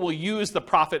people will use the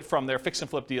profit from their fix and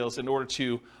flip deals in order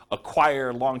to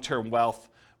acquire long-term wealth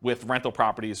with rental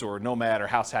properties or nomad or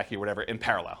house hacking or whatever in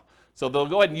parallel. So they'll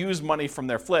go ahead and use money from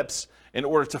their flips in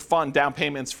order to fund down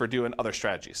payments for doing other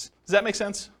strategies. Does that make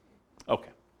sense? Okay.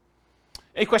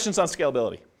 Any questions on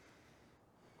scalability?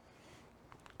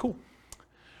 Cool.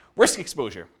 Risk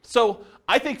exposure. So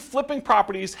I think flipping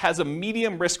properties has a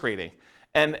medium risk rating.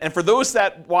 And for those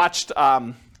that watched,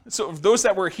 so those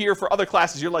that were here for other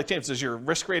classes, you're like, James, does your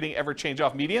risk rating ever change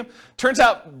off medium? Turns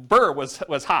out Burr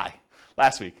was high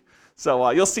last week. So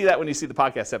you'll see that when you see the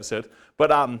podcast episode.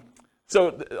 But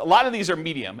so a lot of these are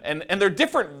medium. And there are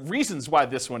different reasons why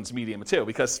this one's medium too,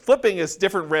 because flipping is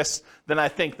different risks than I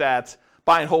think that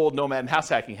buy and hold, nomad, and house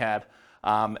hacking had.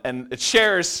 And it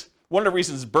shares. One of the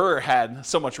reasons Burr had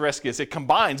so much risk is it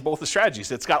combines both the strategies.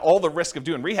 It's got all the risk of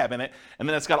doing rehab in it, and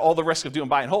then it's got all the risk of doing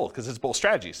buy and hold because it's both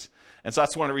strategies. And so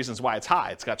that's one of the reasons why it's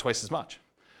high. It's got twice as much.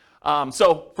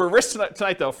 So for risk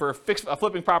tonight though, for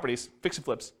flipping properties, fix and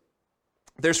flips,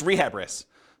 there's rehab risks.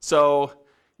 So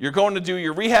you're going to do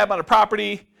your rehab on a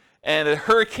property, and a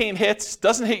hurricane hits,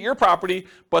 doesn't hit your property,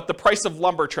 but the price of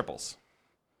lumber triples.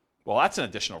 Well, that's an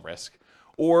additional risk.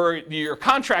 Or your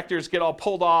contractors get all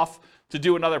pulled off to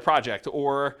do another project,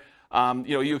 or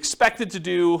you expected to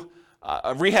do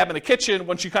a rehab in the kitchen.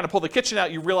 Once you kind of pull the kitchen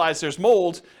out, you realize there's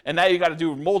mold, and now you got to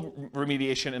do mold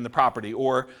remediation in the property.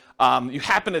 Or you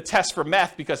happen to test for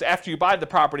meth because after you buy the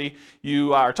property,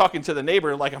 you are talking to the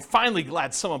neighbor like, I'm finally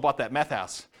glad someone bought that meth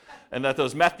house, and that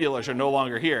those meth dealers are no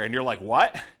longer here. And you're like,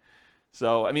 what?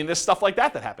 So, I mean, there's stuff like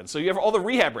that happens. So you have all the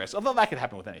rehab risks, although that could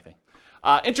happen with anything.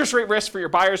 Interest rate risk for your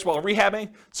buyers while rehabbing.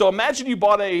 So imagine you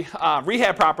bought a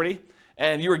rehab property,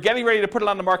 and you were getting ready to put it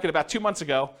on the market about 2 months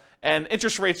ago, and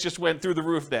interest rates just went through the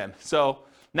roof then. So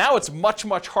now it's much,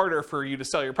 much harder for you to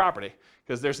sell your property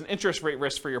because there's an interest rate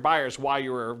risk for your buyers while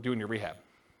you were doing your rehab.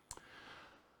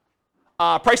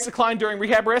 Price decline during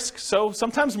rehab risk. So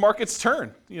sometimes markets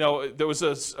turn. There was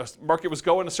a market was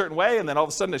going a certain way, and then all of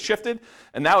a sudden it shifted,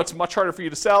 and now it's much harder for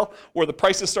you to sell, or the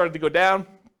prices started to go down.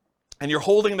 And you're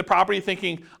holding the property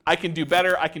thinking, I can do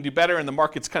better, and the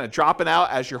market's kind of dropping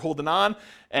out as you're holding on.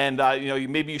 And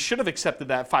maybe you should have accepted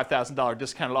that $5,000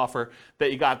 discounted offer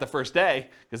that you got the first day,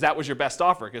 because that was your best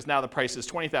offer, because now the price is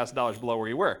 $20,000 below where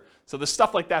you were. So there's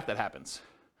stuff like that happens.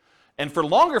 And for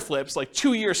longer flips, like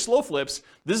 2-year slow flips,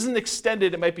 this is an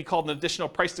extended, it might be called an additional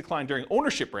price decline during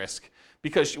ownership risk,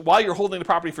 because while you're holding the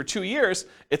property for 2 years,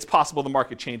 it's possible the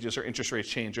market changes or interest rates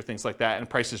change or things like that, and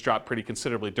prices drop pretty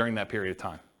considerably during that period of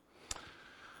time.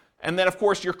 And then, of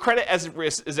course, your credit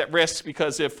is at risk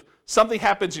because if something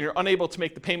happens and you're unable to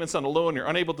make the payments on the loan, you're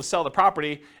unable to sell the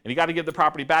property, and you got to give the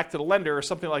property back to the lender or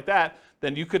something like that,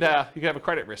 then you could have a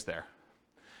credit risk there.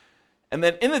 And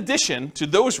then in addition to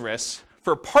those risks,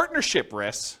 for partnership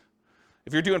risks,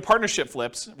 if you're doing partnership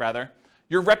flips, rather,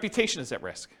 your reputation is at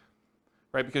risk,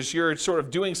 right? Because you're sort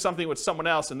of doing something with someone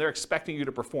else and they're expecting you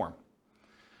to perform.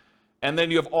 And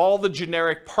then you have all the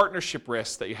generic partnership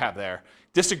risks that you have there.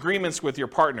 Disagreements with your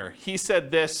partner. He said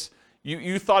this,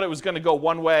 you thought it was going to go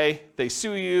one way, they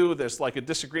sue you, there's like a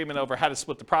disagreement over how to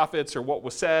split the profits or what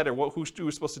was said or who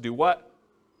was supposed to do what.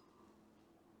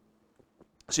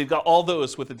 So you've got all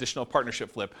those with additional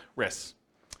partnership flip risks.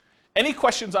 Any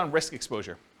questions on risk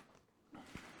exposure?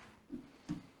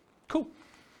 Cool.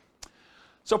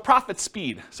 So profit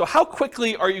speed. So how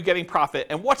quickly are you getting profit,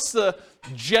 and what's the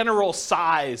general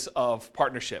size of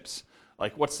partnerships?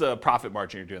 Like what's the profit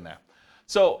margin you're doing there?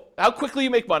 So how quickly you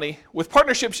make money. With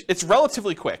partnerships, it's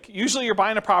relatively quick. Usually you're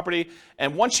buying a property,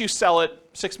 and once you sell it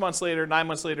 6 months later, 9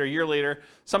 months later, a year later,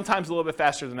 sometimes a little bit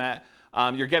faster than that,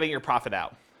 you're getting your profit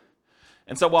out.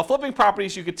 And so while flipping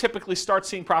properties, you could typically start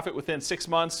seeing profit within 6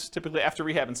 months, typically after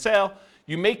rehab and sale.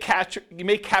 You may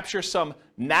capture some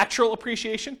natural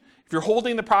appreciation. If you're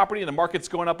holding the property and the market's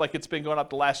going up like it's been going up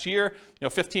the last year,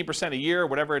 15% a year,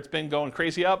 whatever it's been going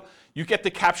crazy up, you get to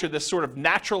capture this sort of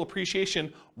natural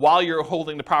appreciation while you're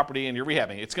holding the property and you're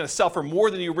rehabbing. It's going to sell for more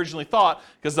than you originally thought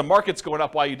because the market's going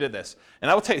up while you did this.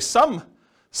 And I will tell you,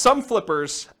 some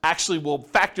flippers actually will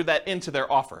factor that into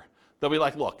their offer. They'll be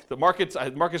like, look, the market's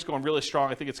going really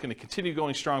strong. I think it's going to continue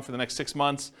going strong for the next 6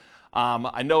 months.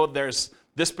 I know this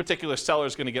particular seller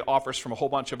is going to get offers from a whole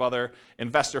bunch of other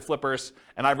investor flippers,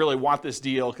 and I really want this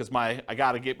deal because I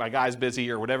got to get my guys busy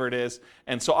or whatever it is.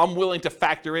 And so I'm willing to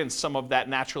factor in some of that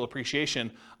natural appreciation.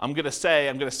 I'm going to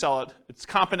sell it. It's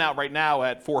comping out right now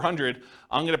at 400.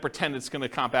 I'm going to pretend it's going to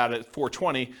comp out at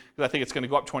 420 because I think it's going to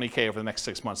go up 20K over the next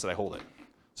 6 months that I hold it.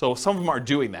 So some of them are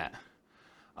doing that.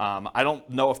 I don't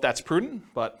know if that's prudent,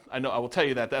 but I will tell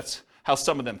you that that's how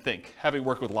some of them think, having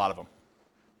worked with a lot of them.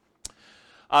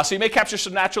 So you may capture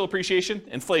some natural appreciation,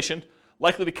 inflation,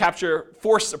 likely to capture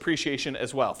forced appreciation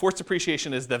as well. Forced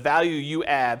appreciation is the value you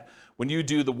add when you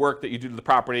do the work that you do to the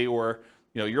property or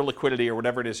your liquidity or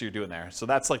whatever it is you're doing there. So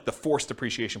that's like the forced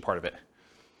appreciation part of it.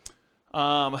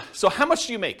 So how much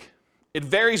do you make? It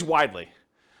varies widely,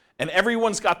 and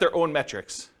everyone's got their own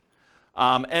metrics.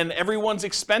 And everyone's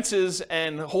expenses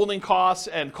and holding costs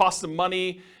and cost of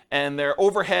money and their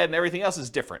overhead and everything else is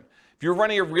different. If you're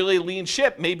running a really lean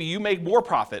ship, maybe you make more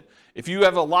profit. If you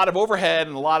have a lot of overhead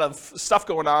and a lot of stuff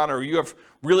going on, or you have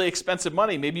really expensive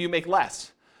money, maybe you make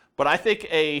less. But I think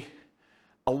a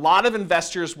lot of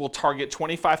investors will target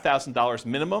 $25,000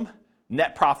 minimum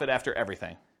net profit after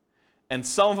everything. And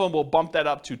some of them will bump that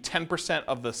up to 10%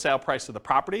 of the sale price of the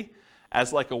property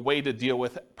as like a way to deal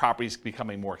with properties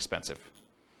becoming more expensive.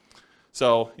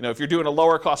 So, if you're doing a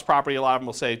lower cost property, a lot of them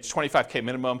will say 25K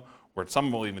minimum, or some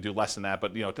will even do less than that,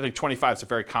 but I think 25 is a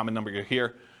very common number you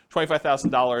hear.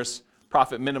 $25,000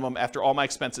 profit minimum after all my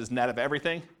expenses net of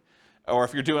everything. Or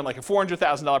if you're doing like a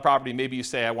 $400,000 property, maybe you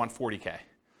say I want 40K.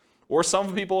 Or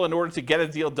some people, in order to get a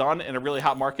deal done in a really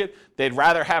hot market, they'd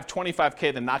rather have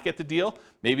 25K than not get the deal.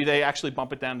 Maybe they actually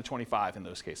bump it down to 25 in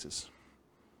those cases.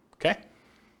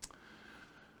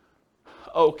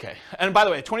 Okay, and by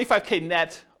the way, 25K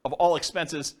net of all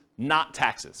expenses, not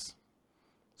taxes.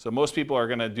 So most people are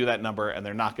going to do that number, and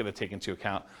they're not going to take into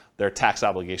account their tax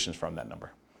obligations from that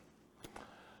number.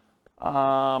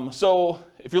 So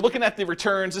if you're looking at the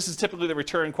returns, this is typically the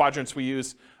return quadrants we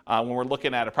use when we're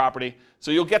looking at a property.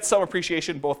 So you'll get some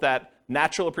appreciation, both that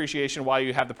natural appreciation while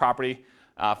you have the property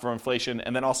from inflation,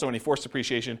 and then also any forced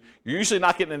appreciation. You're usually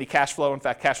not getting any cash flow. In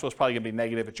fact, cash flow is probably going to be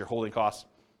negative at your holding costs.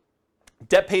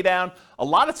 Debt pay down, a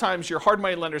lot of times your hard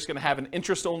money lender is going to have an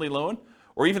interest-only loan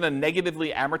or even a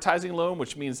negatively amortizing loan,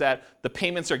 which means that the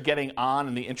payments are getting on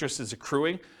and the interest is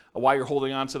accruing while you're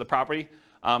holding on to the property.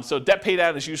 So debt pay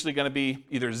down is usually going to be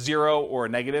either zero or a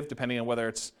negative, depending on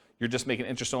whether you're just making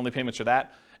interest-only payments or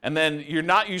that. And then you're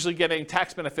not usually getting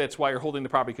tax benefits while you're holding the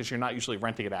property because you're not usually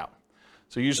renting it out.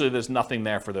 So usually there's nothing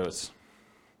there for those.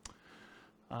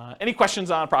 Any questions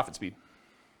on profit speed?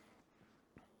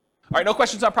 All right, no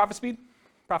questions on profit speed?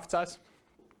 Profit size?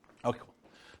 Okay, cool.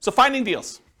 So finding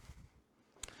deals.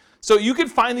 So you can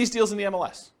find these deals in the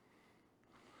MLS.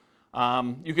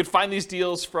 You can find these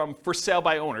deals from for sale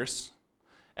by owners.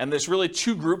 And there's really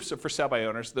two groups of for sale by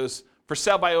owners. Those for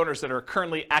sale by owners that are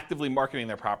currently actively marketing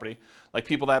their property, like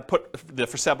people that put the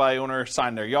for sale by owner sign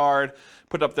in their yard,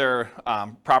 put up their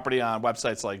property on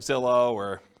websites like Zillow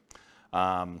or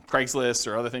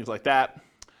Craigslist or other things like that.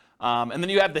 And then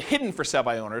you have the hidden for sale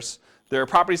by owners. There are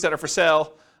properties that are for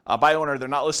sale by owner. They're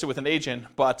not listed with an agent,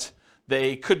 but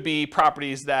they could be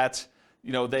properties that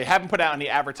they haven't put out any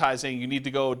advertising. You need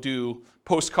to go do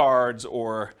postcards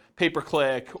or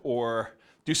pay-per-click or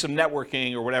do some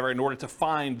networking or whatever in order to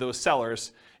find those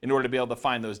sellers, in order to be able to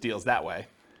find those deals that way.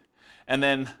 And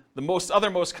then the other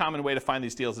most common way to find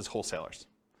these deals is wholesalers.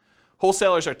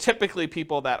 Wholesalers are typically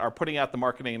people that are putting out the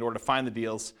marketing in order to find the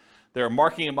deals. They're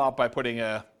marking them up by putting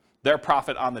their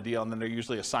profit on the deal, and then they're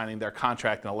usually assigning their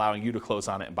contract and allowing you to close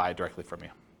on it and buy it directly from you.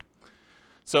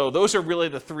 So those are really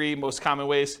the three most common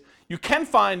ways. You can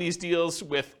find these deals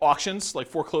with auctions, like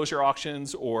foreclosure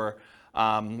auctions or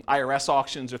IRS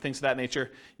auctions or things of that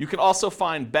nature. You can also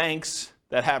find banks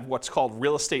that have what's called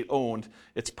real estate owned.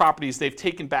 It's properties they've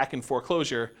taken back in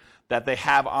foreclosure that they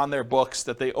have on their books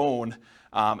that they own,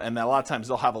 and a lot of times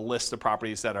they'll have a list of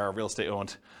properties that are real estate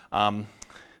owned.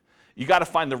 You got to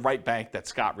find the right bank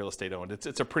that's got real estate owned.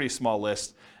 It's a pretty small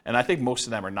list, and I think most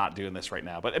of them are not doing this right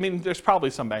now. But I mean, there's probably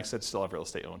some banks that still have real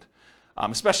estate owned,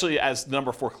 especially as the number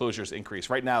of foreclosures increase.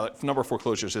 Right now, the number of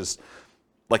foreclosures is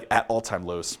like at all-time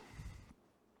lows.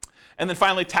 And then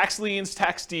finally, tax liens,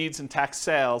 tax deeds, and tax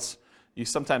sales. You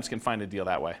sometimes can find a deal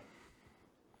that way.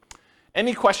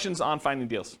 Any questions on finding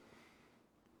deals?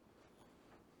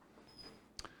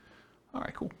 All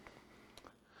right, cool.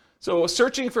 So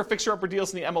searching for fixer-upper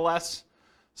deals in the MLS.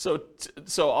 So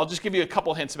I'll just give you a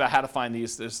couple hints about how to find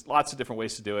these. There's lots of different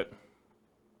ways to do it.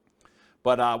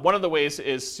 But one of the ways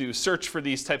is to search for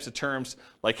these types of terms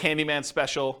like handyman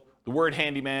special, the word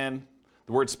handyman,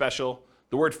 the word special,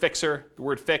 the word fixer, the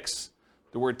word fix,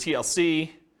 the word TLC,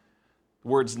 the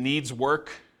words needs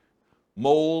work,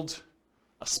 mold,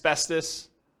 asbestos,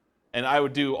 and I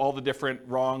would do all the different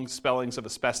wrong spellings of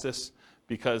asbestos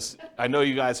because I know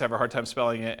you guys have a hard time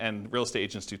spelling it and real estate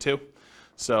agents do too.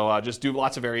 So just do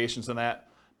lots of variations on that.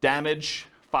 Damage,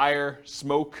 fire,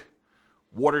 smoke,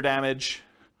 water damage,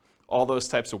 all those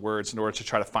types of words in order to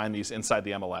try to find these inside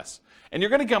the MLS. And you're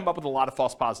going to come up with a lot of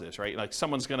false positives, right? Like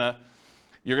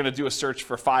you're going to do a search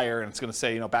for fire and it's going to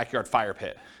say, backyard fire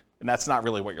pit. And that's not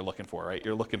really what you're looking for, right?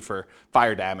 You're looking for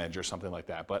fire damage or something like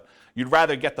that. But you'd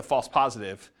rather get the false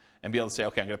positive and be able to say,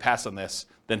 okay, I'm going to pass on this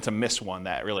than to miss one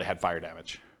that really had fire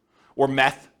damage. Or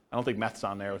meth. I don't think meth's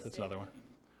on there. That's another one.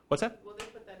 What's that? Will they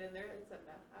put that in there? It's a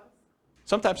meth house?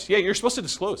 Sometimes. Yeah, you're supposed to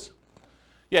disclose.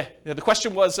 Yeah, the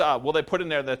question was, will they put in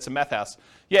there that it's a meth house?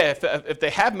 Yeah, if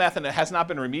they have meth and it has not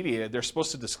been remediated, they're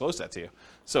supposed to disclose that to you.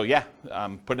 So yeah,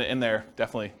 putting it in there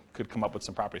definitely could come up with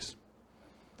some properties.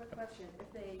 Quick question,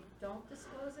 if they don't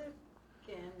disclose it,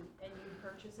 and you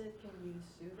purchase it, can you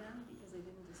sue them because they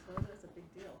didn't disclose it? It's a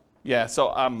big deal. Yeah, so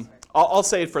I'll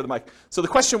say it for the mic. So the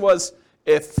question was,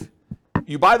 if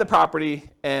you buy the property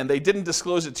and they didn't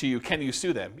disclose it to you, can you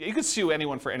sue them? You could sue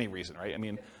anyone for any reason, right? I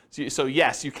mean, so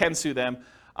yes, you can sue them.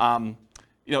 Now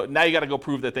you got to go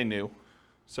prove that they knew.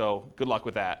 So good luck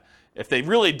with that. If they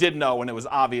really did know and it was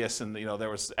obvious and there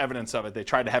was evidence of it, they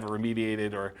tried to have it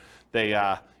remediated, or they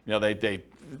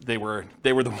were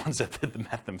the ones that did the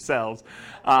meth themselves,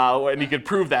 and you could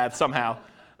prove that somehow.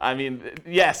 I mean,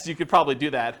 yes, you could probably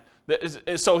do that.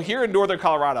 So here in northern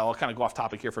Colorado, I'll kind of go off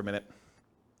topic here for a minute.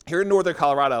 Here in northern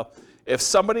Colorado, if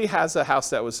somebody has a house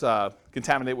that was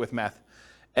contaminated with meth,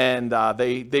 and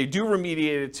they do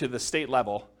remediate it to the state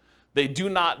level, they do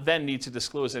not then need to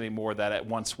disclose anymore that it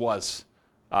once was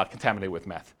contaminated with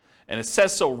meth. And it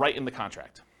says so right in the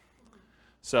contract.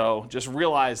 So just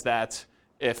realize that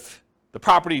if the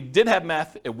property did have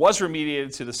meth, it was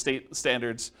remediated to the state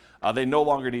standards, they no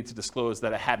longer need to disclose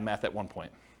that it had meth at one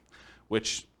point,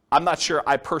 which I'm not sure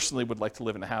I personally would like to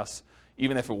live in a house,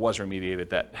 even if it was remediated,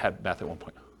 that had meth at one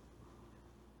point.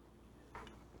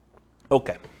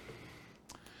 Okay.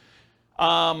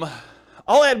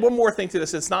 I'll add one more thing to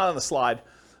this. It's not on the slide,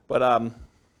 but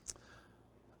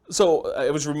so I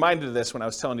was reminded of this when I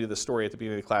was telling you the story at the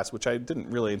beginning of the class, which I didn't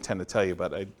really intend to tell you,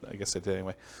 but I guess I did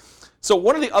anyway. So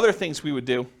one of the other things we would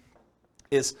do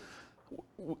is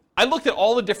I looked at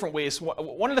all the different ways.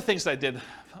 One of the things that I did,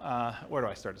 where do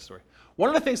I start the story? One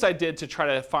of the things I did to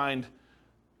try to find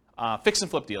fix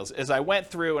and flip deals is I went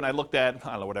through and I looked at,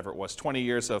 I don't know, whatever it was, 20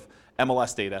 years of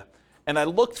MLS data. And I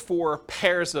looked for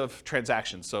pairs of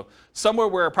transactions. So somewhere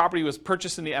where a property was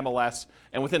purchased in the MLS,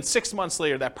 and within 6 months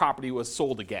later, that property was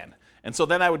sold again. And so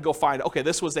then I would go find, okay,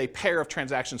 this was a pair of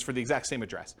transactions for the exact same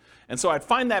address. And so I'd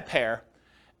find that pair,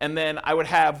 and then I would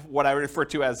have what I refer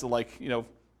to as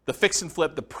the fix and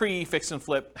flip, the pre-fix and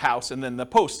flip house, and then the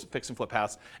post-fix and flip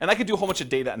house. And I could do a whole bunch of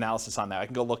data analysis on that. I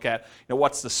can go look at,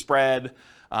 what's the spread,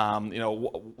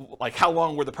 like how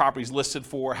long were the properties listed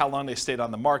for, how long they stayed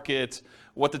on the market,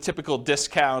 what the typical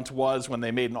discount was when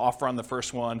they made an offer on the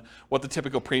first one, what the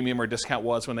typical premium or discount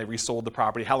was when they resold the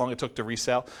property, how long it took to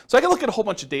resell. So I can look at a whole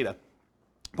bunch of data.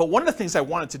 But one of the things I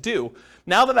wanted to do,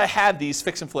 now that I had these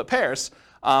fix and flip pairs,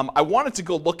 I wanted to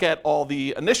go look at all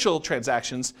the initial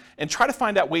transactions and try to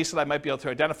find out ways that I might be able to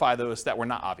identify those that were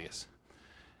not obvious.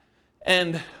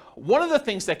 And one of the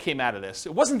things that came out of this,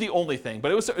 it wasn't the only thing,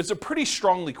 but it was a pretty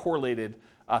strongly correlated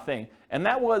thing, and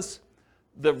that was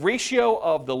the ratio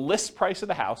of the list price of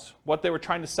the house, what they were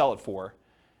trying to sell it for,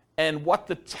 and what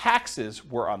the taxes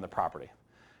were on the property.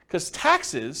 Because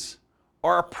taxes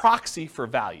are a proxy for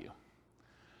value.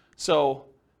 So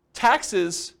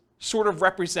taxes sort of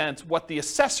represent what the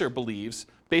assessor believes,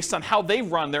 based on how they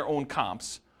run their own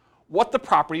comps, what the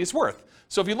property is worth.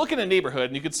 So if you look at a neighborhood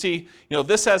and you can see,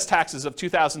 this has taxes of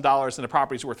 $2,000 and the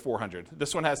property's worth $400.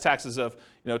 This one has taxes of,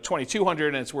 $2,200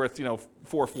 and it's worth,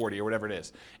 $440 or whatever it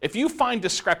is. If you find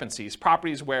discrepancies,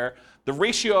 properties where the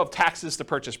ratio of taxes to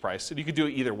purchase price, and you could do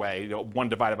it either way, one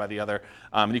divided by the other,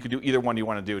 and you could do either one you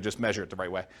want to do, just measure it the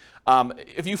right way.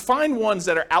 If you find ones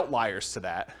that are outliers to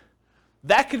that,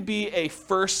 that could be a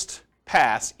first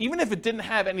pass, even if it didn't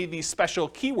have any of these special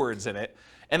keywords in it,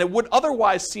 and it would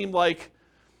otherwise seem like,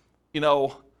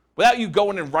 without you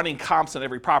going and running comps on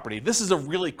every property, this is a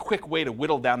really quick way to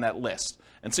whittle down that list.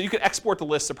 And so you can export the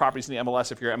list of properties in the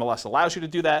MLS if your MLS allows you to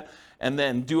do that, and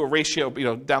then do a ratio,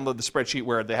 download the spreadsheet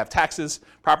where they have taxes,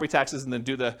 property taxes, and then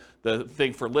do the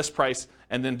thing for list price,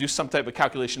 and then do some type of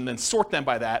calculation, and then sort them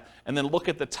by that, and then look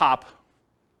at the top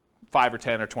 5 or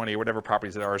 10 or 20 or whatever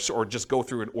properties there are, or just go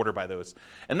through and order by those.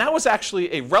 And that was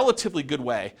actually a relatively good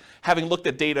way, having looked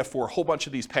at data for a whole bunch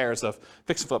of these pairs of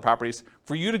fix and flip properties,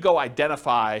 for you to go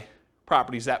identify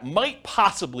properties that might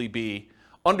possibly be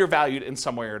undervalued in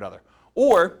some way or another.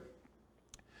 Or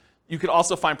you could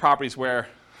also find properties where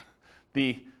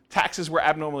the taxes were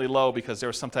abnormally low because there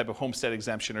was some type of homestead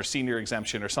exemption or senior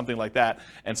exemption or something like that.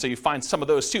 And so you find some of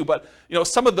those too. But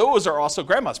some of those are also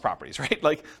grandma's properties, right?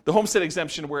 Like the homestead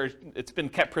exemption where it's been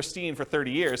kept pristine for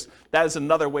 30 years, that is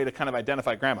another way to kind of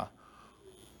identify grandma.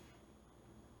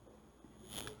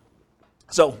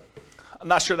 So I'm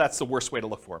not sure that's the worst way to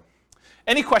look for.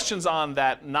 Any questions on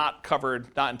that not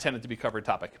intended to be covered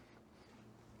topic?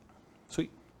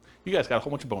 Sweet. You guys got a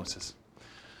whole bunch of bonuses.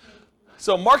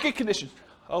 So market conditions.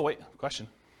 Oh, wait, question.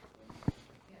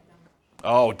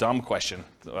 Oh, dumb question.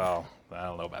 Well, I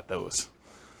don't know about those.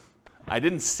 I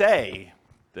didn't say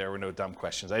there were no dumb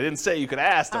questions. I didn't say you could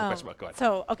ask dumb questions. Go ahead.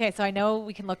 So I know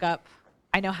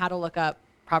I know how to look up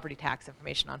property tax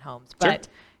information on homes, but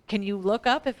Sure. Can you look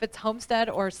up if it's homestead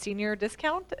or senior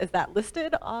discount? Is that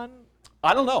listed on?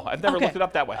 I don't know. I've never looked it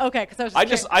up that way. Okay,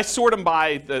 because I sort them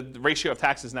by the ratio of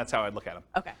taxes, and that's how I look at them.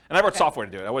 Okay. And I wrote software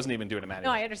to do it. I wasn't even doing it manually.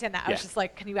 No, I understand that. I was just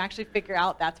like, can you actually figure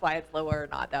out that's why it's lower or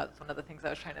not? That was one of the things I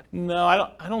was trying to. No,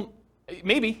 I don't.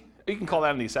 Maybe you can call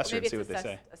that in the assessor and see what they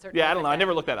say. Yeah, I don't know. I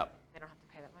never looked that up. They don't have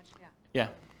to pay that much. Yeah.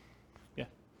 Yeah.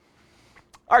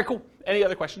 All right, cool. Any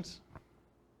other questions?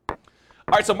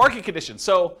 All right, so market conditions.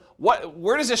 So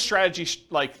where does this strategy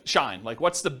shine? Like,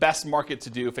 what's the best market to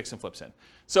do fix and flips in?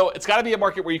 So it's got to be a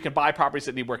market where you can buy properties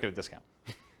that need work at a discount.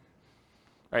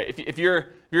 Right? If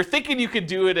you're thinking you could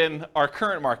do it in our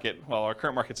current market, well, our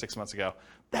current market 6 months ago,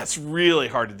 that's really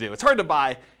hard to do. It's hard to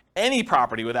buy any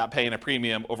property without paying a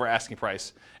premium over asking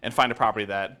price and find a property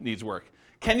that needs work.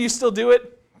 Can you still do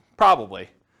it? Probably.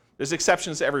 There's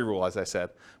exceptions to every rule, as I said,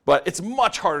 but it's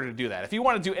much harder to do that. If you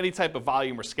want to do any type of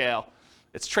volume or scale,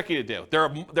 it's tricky to do.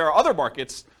 There are other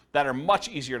markets that are much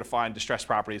easier to find distressed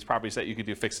properties that you could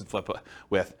do fix and flip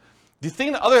with.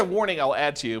 The other warning I'll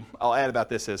add about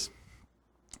this is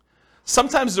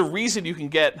sometimes the reason you can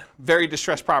get very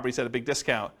distressed properties at a big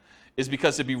discount is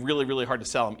because it'd be really, really hard to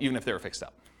sell them even if they were fixed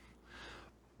up.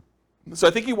 So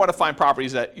I think you want to find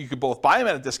properties that you could both buy them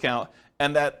at a discount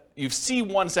and that you see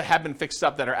ones that have been fixed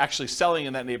up that are actually selling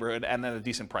in that neighborhood and at a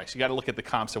decent price. You got to look at the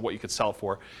comps of what you could sell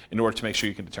for in order to make sure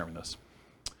you can determine those.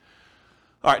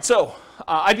 All right, so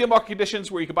ideal market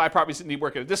conditions where you can buy properties that need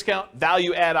work at a discount,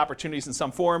 value add opportunities in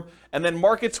some form, and then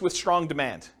markets with strong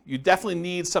demand. You definitely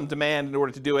need some demand in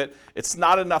order to do it. It's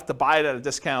not enough to buy it at a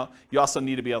discount. You also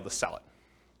need to be able to sell it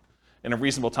in a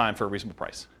reasonable time for a reasonable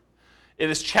price.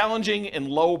 It is challenging in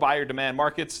low buyer demand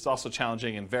markets. It's also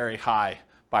challenging in very high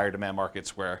buyer demand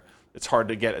markets where it's hard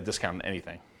to get a discount on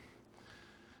anything.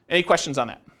 Any questions on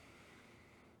that?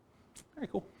 Very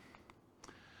cool.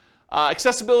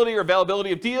 Accessibility or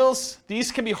availability of deals.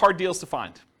 These can be hard deals to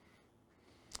find.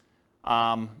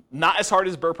 Not as hard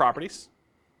as BRRRR properties.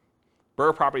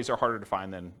 BRRRR properties are harder to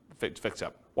find than fix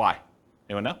up. Why?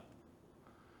 Anyone know?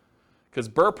 Because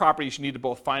BRRRR properties, you need to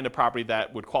both find a property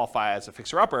that would qualify as a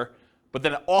fixer-upper, but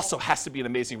then it also has to be an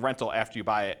amazing rental after you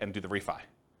buy it and do the refi.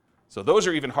 So those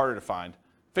are even harder to find.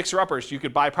 Fixer-uppers, you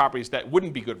could buy properties that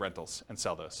wouldn't be good rentals and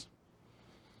sell those.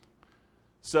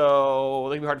 So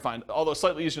they can be hard to find, although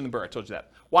slightly easier than Burr, I told you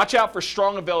that. Watch out for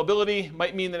strong availability.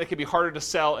 Might mean that it can be harder to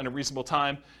sell in a reasonable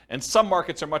time. And some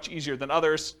markets are much easier than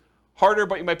others. Harder,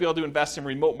 but you might be able to invest in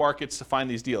remote markets to find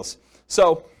these deals.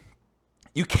 So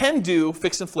you can do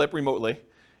fix and flip remotely.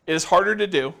 It is harder to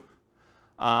do.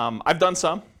 I've done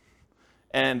some,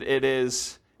 and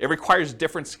it requires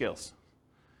different skills.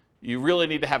 You really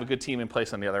need to have a good team in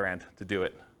place on the other end to do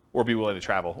it, or be willing to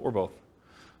travel, or both.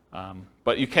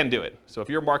 But you can do it. So if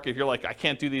your market, if you're like, I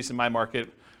can't do these in my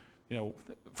market,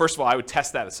 first of all, I would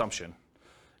test that assumption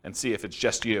and see if it's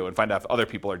just you and find out if other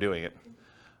people are doing it.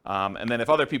 And then if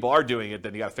other people are doing it,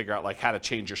 then you got to figure out how to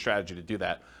change your strategy to do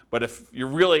that. But if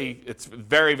it's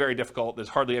very, very difficult, there's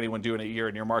hardly anyone doing it here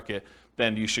in your market,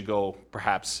 then you should go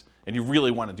perhaps, and you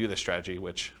really want to do this strategy,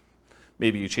 which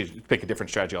maybe you pick a different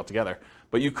strategy altogether.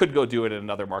 But you could go do it in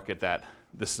another market that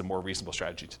this is a more reasonable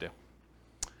strategy to do.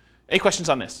 Any questions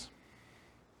on this?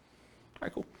 All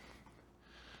right, cool.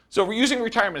 So we're using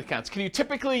retirement accounts. Can you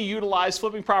typically utilize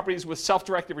flipping properties with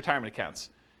self-directed retirement accounts?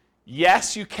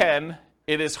 Yes, you can.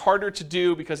 It is harder to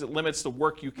do because it limits the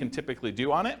work you can typically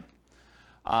do on it.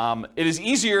 It is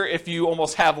easier if you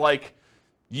almost have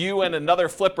you and another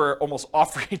flipper almost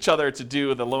offer each other to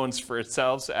do the loans for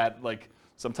yourselves at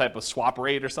some type of swap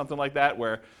rate or something like that,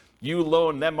 where you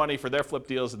loan them money for their flip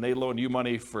deals and they loan you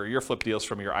money for your flip deals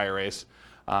from your IRAs.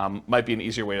 Might be an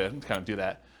easier way to kind of do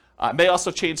that. It may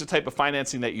also change the type of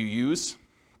financing that you use.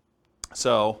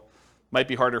 So might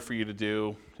be harder for you to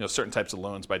do certain types of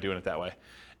loans by doing it that way.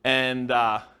 And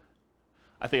I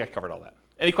think I covered all that.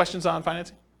 Any questions on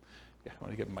financing? Yeah, I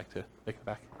want to give the mic to make it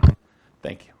back.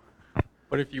 Thank you.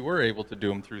 But if you were able to do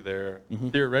them through there,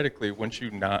 theoretically, wouldn't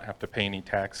you not have to pay any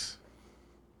tax?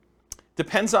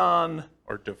 Depends on...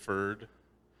 Or deferred?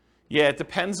 Yeah, it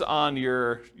depends on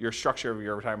your structure of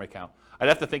your retirement account. I'd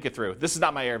have to think it through. This is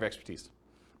not my area of expertise.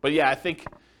 But yeah, I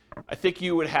think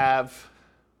you would have...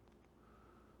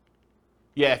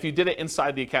 Yeah, if you did it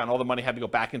inside the account, all the money had to go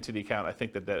back into the account. I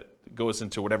think that goes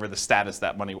into whatever the status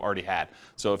that money already had.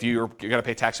 So if you're going to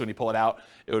pay tax when you pull it out,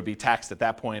 it would be taxed at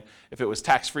that point. If it was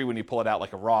tax-free when you pull it out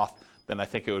like a Roth, then I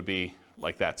think it would be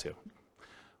like that too.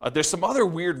 There's some other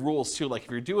weird rules too, like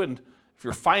if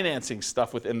you're financing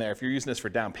stuff within there, if you're using this for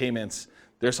down payments,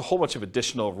 there's a whole bunch of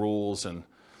additional rules, and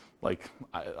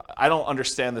I don't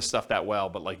understand this stuff that well,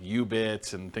 but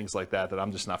UBITs and things like that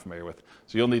I'm just not familiar with.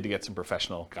 So you'll need to get some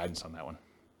professional guidance on that one.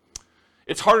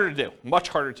 It's harder to do, much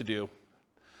harder to do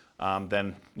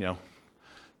than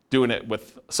doing it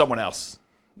with someone else's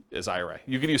IRA.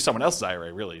 You can use someone else's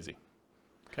IRA real easy.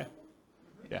 Okay?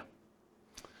 Yeah.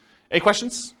 Any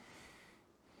questions?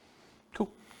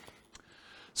 Cool.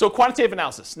 So quantitative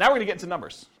analysis. Now we're going to get into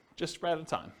numbers, just right out of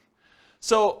time.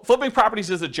 So flipping properties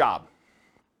is a job.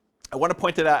 I want to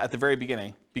point that out at the very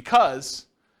beginning because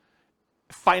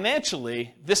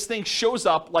financially, this thing shows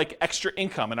up like extra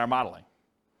income in our modeling,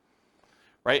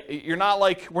 right?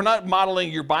 We're not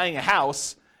modeling you're buying a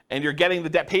house and you're getting the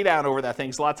debt pay down over that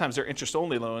thing. So a lot of times they're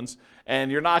interest-only loans, and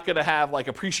you're not going to have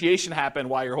appreciation happen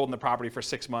while you're holding the property for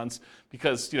 6 months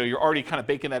because you're already kind of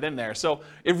baking that in there. So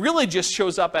it really just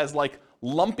shows up as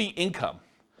lumpy income.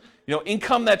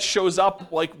 Income that shows up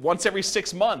once every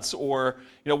 6 months or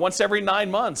once every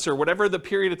 9 months or whatever the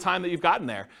period of time that you've gotten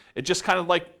there. It just kind of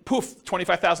poof,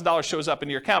 $25,000 shows up in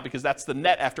your account because that's the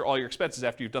net after all your expenses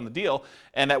after you've done the deal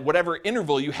and at whatever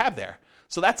interval you have there.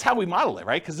 So that's how we model it,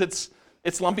 right? Because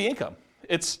it's lumpy income.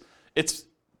 It's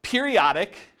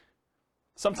periodic,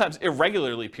 sometimes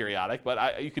irregularly periodic,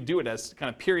 but you could do it as kind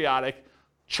of periodic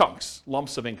chunks,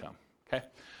 lumps of income, okay?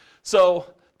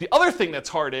 So the other thing that's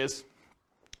hard is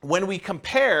when we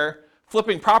compare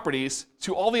flipping properties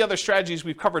to all the other strategies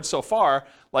we've covered so far,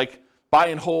 like buy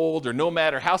and hold or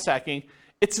nomad or house hacking,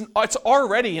 it's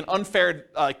already an unfair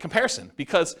comparison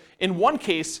because in one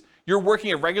case, you're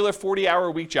working a regular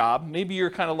 40-hour-a-week job. Maybe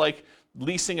you're kind of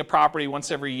leasing a property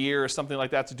once every year or something like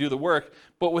that to do the work.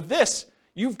 But with this,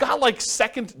 you've got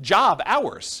second job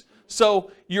hours.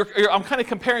 So I'm kind of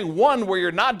comparing one where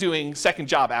you're not doing second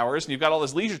job hours and you've got all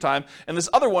this leisure time, and this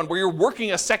other one where you're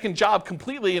working a second job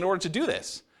completely in order to do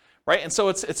this, right? And so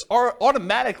it's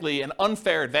automatically an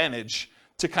unfair advantage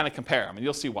to kind of compare them, and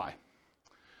you'll see why.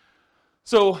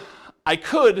 So I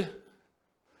could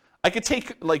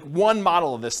take one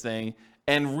model of this thing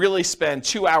and really spend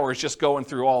 2 hours just going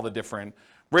through all the different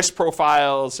risk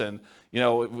profiles and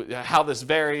how this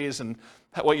varies and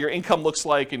what your income looks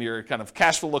like and your kind of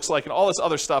cash flow looks like and all this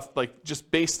other stuff,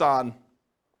 just based on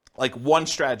one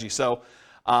strategy. So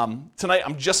tonight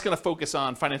I'm just going to focus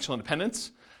on financial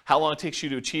independence, how long it takes you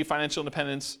to achieve financial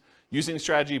independence, using the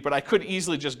strategy, but I could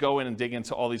easily just go in and dig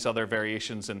into all these other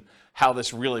variations and how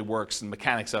this really works and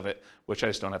mechanics of it, which I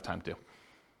just don't have time to.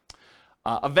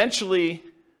 Eventually,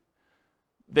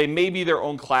 they may be their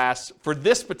own class. For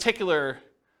this particular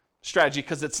strategy,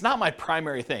 because it's not my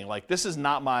primary thing, like this is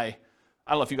not my,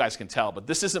 I don't know if you guys can tell, but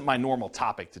this isn't my normal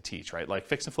topic to teach, right? Like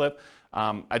fix and flip.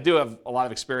 I do have a lot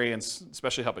of experience,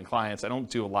 especially helping clients. I don't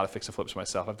do a lot of fix and flips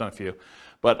myself. I've done a few.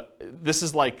 But this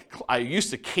is like, I used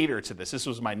to cater to this. This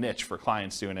was my niche for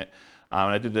clients doing it.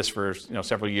 And I did this for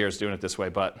several years doing it this way,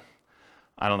 but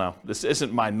I don't know. This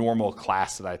isn't my normal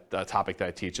class topic that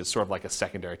I teach. It's sort of like a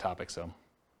secondary topic. So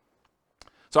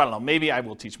I don't know. Maybe I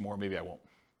will teach more. Maybe I won't.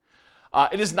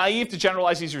 It is naive to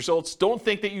generalize these results. Don't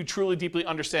think that you truly deeply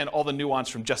understand all the nuance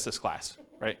from just this class,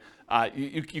 right?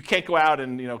 You can't go out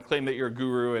and claim that you're a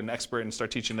guru and expert and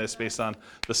start teaching this based on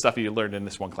the stuff you learned in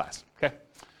this one class, okay?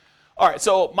 All right,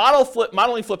 so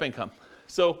modeling flip income.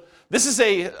 So this is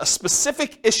a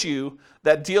specific issue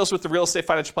that deals with the real estate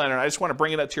financial planner, and I just want to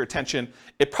bring it up to your attention.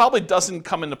 It probably doesn't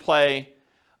come into play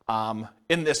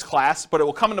in this class, but it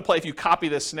will come into play if you copy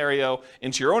this scenario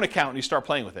into your own account and you start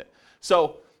playing with it.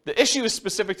 So the issue is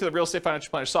specific to the real estate financial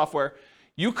planner software.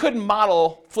 You could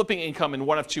model flipping income in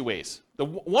one of two ways. The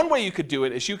one way you could do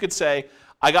it is you could say,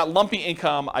 I got lumpy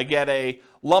income, I get a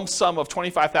lump sum of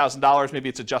 $25,000, maybe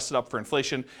it's adjusted up for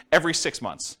inflation, every 6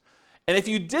 months. And if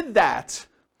you did that,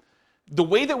 the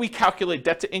way that we calculate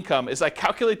debt to income is I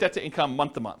calculate debt to income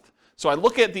month to month. So I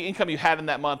look at the income you had in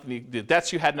that month and the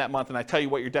debts you had in that month, and I tell you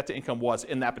what your debt to income was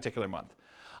in that particular month.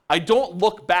 I don't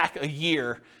look back a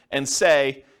year and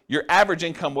say, your average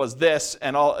income was this,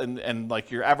 and like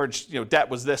your average debt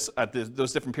was this at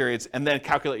those different periods, and then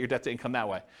calculate your debt to income that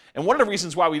way. And one of the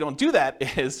reasons why we don't do that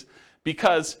is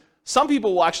because some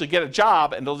people will actually get a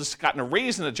job and they'll just gotten a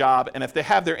raise in a job, and if they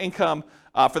have their income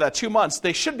for that 2 months,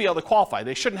 they should be able to qualify.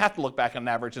 They shouldn't have to look back on an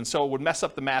average, and so it would mess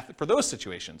up the math for those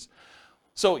situations.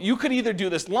 So you could either do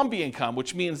this lumpy income,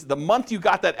 which means the month you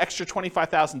got that extra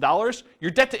 $25,000, your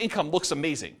debt to income looks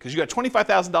amazing because you got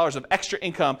 $25,000 of extra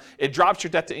income. It drops your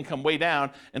debt to income way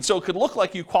down, and so it could look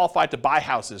like you qualified to buy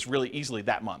houses really easily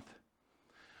that month.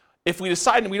 If we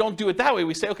decide and we don't do it that way,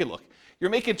 we say, okay, look, you're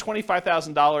making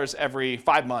 $25,000 every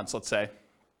 5 months, let's say.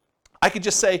 I could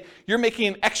just say you're making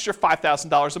an extra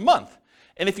 $5,000 a month.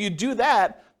 And if you do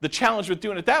that, the challenge with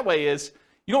doing it that way is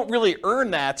you don't really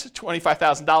earn that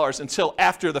 $25,000 until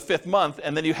after the 5th month,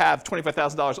 and then you have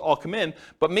 $25,000 all come in,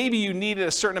 but maybe you needed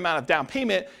a certain amount of down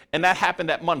payment, and that happened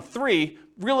at month 3,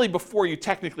 really before you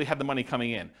technically had the money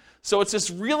coming in. So it's this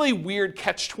really weird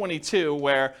catch-22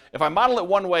 where if I model it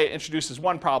one way, it introduces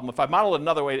one problem. If I model it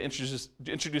another way, it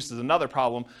introduces another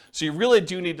problem. So you really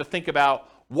do need to think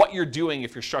about what you're doing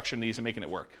if you're structuring these and making it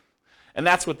work. And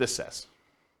that's what this says.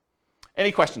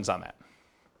 Any questions on that?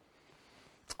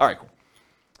 All right, cool.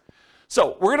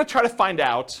 So we're going to try to find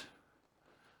out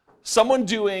someone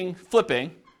doing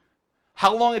flipping,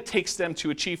 how long it takes them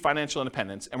to achieve financial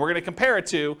independence. And we're going to compare it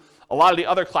to a lot of the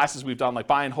other classes we've done, like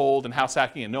buy and hold and house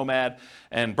hacking and nomad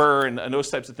and BRRRR and those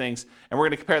types of things. And we're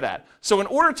going to compare that. So in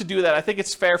order to do that, I think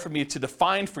it's fair for me to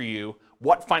define for you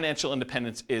what financial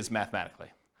independence is mathematically.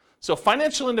 So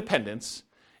financial independence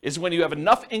is when you have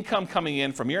enough income coming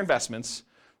in from your investments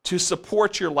to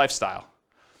support your lifestyle.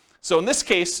 So in this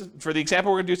case, for the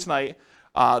example we're going to do tonight,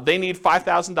 they need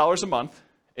 $5,000 a month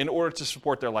in order to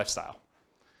support their lifestyle.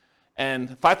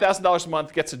 And $5,000 a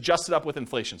month gets adjusted up with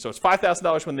inflation. So it's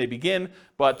 $5,000 when they begin,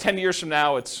 but 10 years from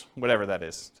now, it's whatever that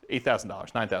is,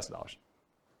 $8,000, $9,000.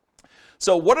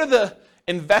 So what are the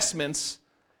investments,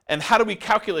 and how do we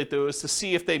calculate those to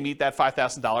see if they meet that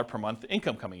 $5,000 per month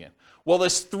income coming in? Well,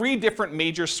 there's 3 different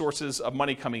major sources of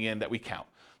money coming in that we count.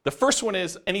 The first one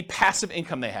is any passive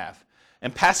income they have.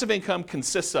 And passive income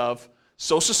consists of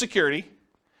Social Security,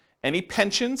 any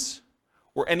pensions,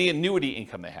 or any annuity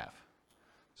income they have.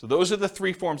 So those are the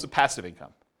 3 forms of passive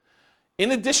income.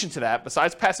 In addition to that,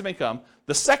 besides passive income,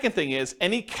 the second thing is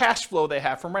any cash flow they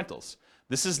have from rentals.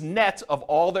 This is net of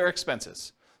all their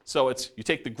expenses. So it's you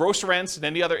take the gross rents and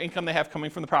any other income they have coming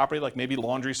from the property, like maybe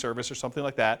laundry service or something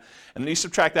like that, and then you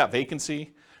subtract out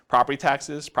vacancy, property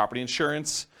taxes, property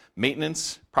insurance,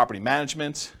 maintenance, property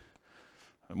management,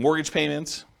 mortgage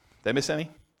payments. Did I miss any?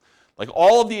 Like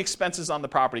all of the expenses on the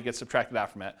property get subtracted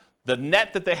out from that. The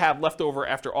net that they have left over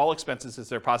after all expenses is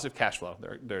their positive cash flow,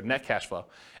 their net cash flow.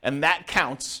 And that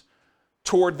counts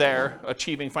toward their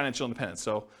achieving financial independence.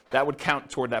 So that would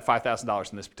count toward that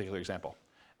 $5,000 in this particular example.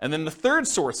 And then the third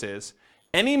source is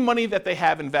any money that they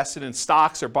have invested in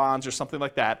stocks or bonds or something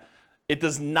like that, it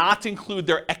does not include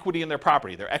their equity in their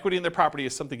property. Their equity in their property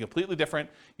is something completely different.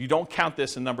 You don't count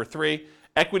this in number 3.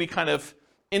 Equity kind of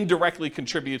indirectly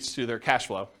contributes to their cash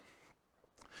flow.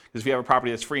 Because if you have a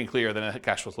property that's free and clear, then it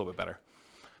cash flows a little bit better.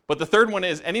 But the third one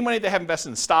is any money they have invested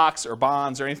in stocks or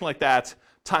bonds or anything like that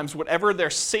times whatever their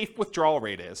safe withdrawal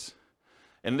rate is.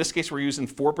 In this case, we're using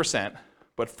 4%,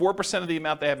 but 4% of the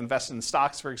amount they have invested in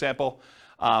stocks, for example,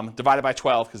 divided by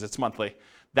 12 because it's monthly,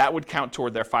 that would count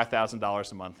toward their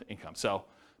 $5,000 a month income. So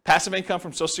passive income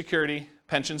from Social Security,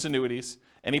 pensions, annuities,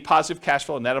 any positive cash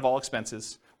flow net of all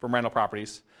expenses from rental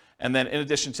properties, and then in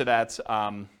addition to that,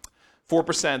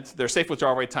 4%, their safe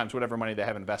withdrawal rate times whatever money they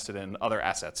have invested in other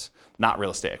assets, not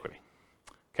real estate equity.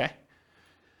 Okay?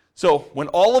 So when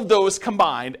all of those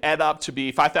combined add up to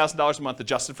be $5,000 a month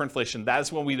adjusted for inflation, that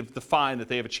is when we define that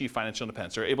they have achieved financial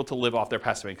independence. They're able to live off their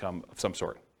passive income of some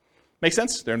sort. Make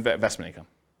sense? Their investment income.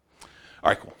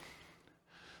 All right, cool.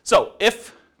 So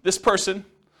if this person,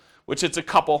 which it's a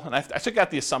couple, and I took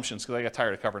out the assumptions because I got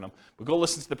tired of covering them, but go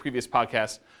listen to the previous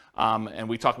podcast, and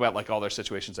we talk about like all their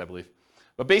situations, I believe.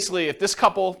 But basically, if this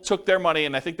couple took their money,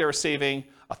 and I think they were saving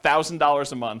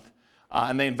 $1,000 a month,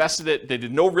 and they invested it, they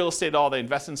did no real estate at all, they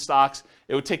invested in stocks,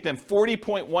 it would take them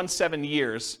 40.17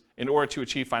 years in order to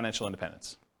achieve financial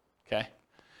independence. Okay?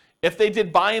 If they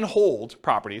did buy and hold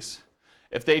properties,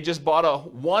 if they just bought a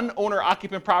one owner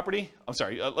occupant property,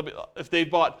 if they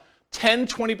bought 10,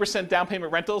 20% down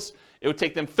payment rentals, it would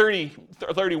take them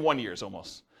 31 years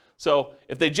almost. So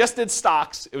if they just did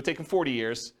stocks, it would take them 40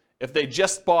 years. If they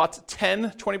just bought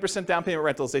 10, 20% down payment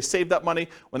rentals, they saved up money.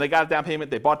 When they got a down payment,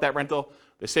 they bought that rental.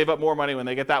 They save up more money. When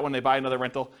they get that one, they buy another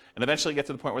rental, and eventually get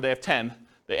to the point where they have 10.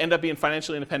 They end up being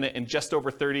financially independent in just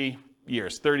over 30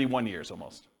 years, 31 years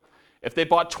almost. If they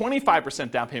bought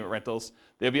 25% down payment rentals,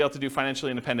 they'll be able to do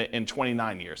financially independent in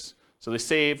 29 years. So they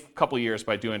save a couple years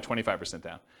by doing 25%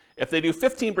 down. If they do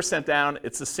 15% down,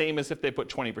 it's the same as if they put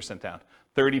 20% down,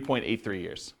 30.83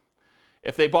 years.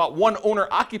 If they bought one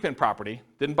owner-occupant property,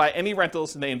 didn't buy any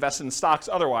rentals, and they invested in stocks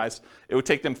otherwise, it would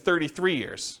take them 33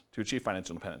 years to achieve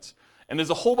financial independence. And there's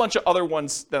a whole bunch of other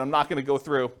ones that I'm not going to go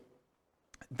through.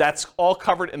 That's all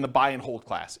covered in the buy and hold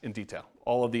class in detail,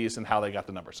 all of these and how they got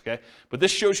the numbers, okay? But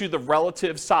this shows you the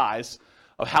relative size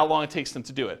of how long it takes them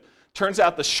to do it. Turns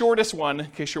out the shortest one,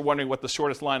 in case you're wondering what the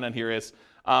shortest line on here is,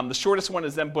 the shortest one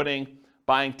is them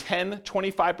buying 10,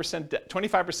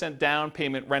 25% down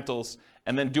payment rentals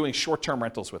and then doing short-term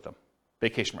rentals with them,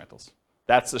 vacation rentals.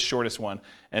 That's the shortest one,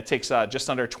 and it takes just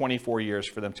under 24 years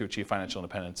for them to achieve financial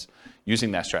independence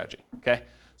using that strategy, okay?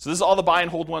 So this is all the buy and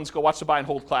hold ones. Go watch the buy and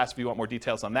hold class if you want more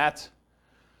details on that.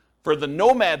 For the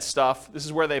nomad stuff, this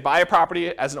is where they buy a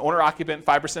property as an owner-occupant,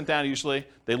 5% down usually.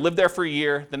 They live there for a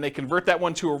year, then they convert that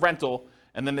one to a rental,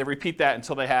 and then they repeat that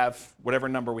until they have whatever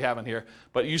number we have on here,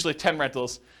 but usually 10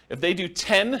 rentals. If they do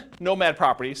 10 nomad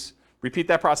properties, repeat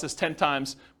that process 10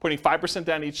 times, putting 5%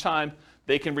 down each time,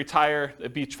 they can retire,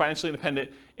 be financially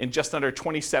independent in just under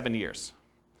 27 years.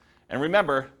 And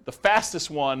remember, the fastest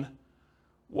one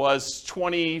was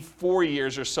 24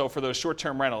 years or so for those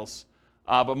short-term rentals,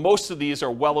 but most of these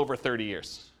are well over 30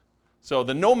 years. So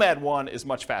the nomad one is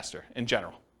much faster in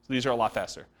general. So these are a lot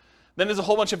faster. Then there's a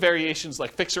whole bunch of variations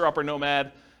like fixer-upper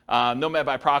nomad, nomad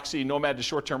by proxy, nomad to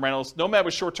short-term rentals. Nomad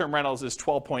with short-term rentals is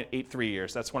 12.83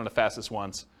 years. That's one of the fastest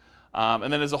ones. And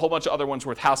then there's a whole bunch of other ones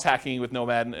with house hacking with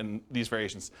nomad and these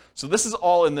variations. So this is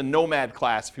all in the nomad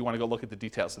class if you want to go look at the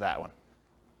details of that one.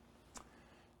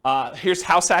 Here's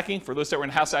house hacking for those that were in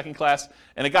house hacking class.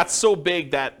 And it got so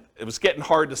big that it was getting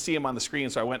hard to see them on the screen,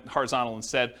 so I went horizontal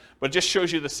instead. But it just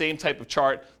shows you the same type of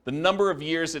chart, the number of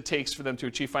years it takes for them to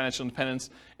achieve financial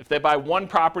independence. If they buy one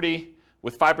property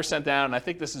with 5% down, and I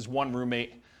think this is one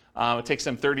roommate, it takes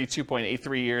them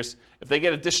 32.83 years. If they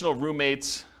get additional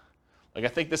roommates, like I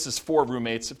think this is 4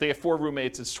 roommates. If they have 4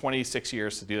 roommates, it's 26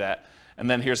 years to do that. And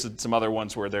then here's some other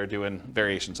ones where they're doing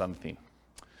variations on the theme.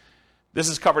 This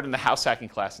is covered in the house hacking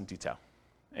class in detail.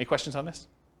 Any questions on this?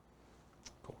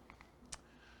 Cool.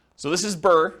 So this is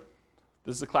BRRRR.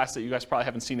 This is a class that you guys probably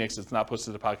haven't seen yet because it's not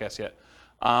posted to the podcast yet.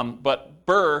 But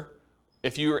BRRRR,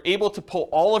 if you're able to pull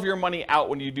all of your money out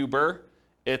when you do BRRRR,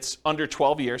 it's under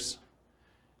 12 years.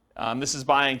 This is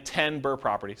buying 10 BRRRR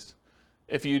properties.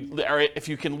 If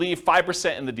you can leave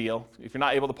 5% in the deal, if you're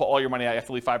not able to pull all your money out, you have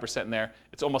to leave 5% in there.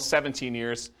 It's almost 17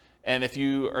 years. And if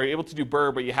you are able to do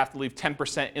BRRRR, but you have to leave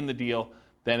 10% in the deal,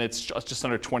 then it's just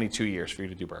under 22 years for you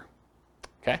to do BRRRR.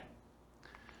 Okay?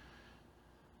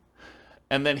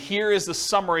 And then here is the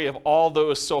summary of all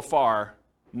those so far,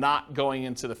 not going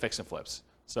into the fix and flips.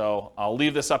 So I'll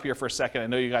leave this up here for a second. I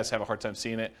know you guys have a hard time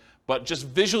seeing it, but just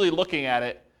visually looking at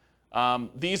it,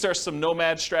 these are some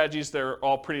nomad strategies. They're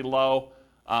all pretty low.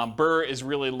 BRRRR is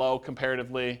really low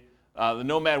comparatively. The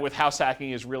nomad with house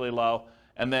hacking is really low.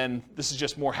 And then this is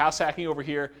just more house hacking over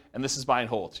here, and this is buy and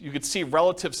hold. You could see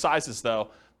relative sizes, though,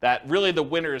 that really the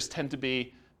winners tend to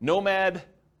be nomad,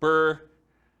 BRRRR,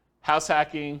 house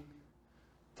hacking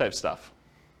type stuff.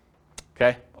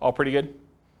 Okay, all pretty good?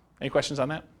 Any questions on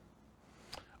that?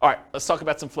 All right, let's talk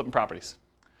about some flipping properties.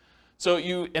 So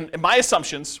in my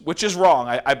assumptions, which is wrong,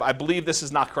 I believe this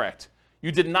is not correct,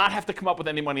 you did not have to come up with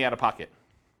any money out of pocket.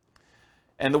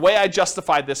 And the way I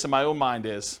justified this in my own mind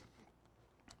is,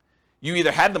 you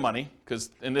either had the money, because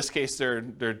in this case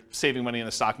they're saving money in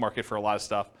the stock market for a lot of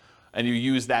stuff, and you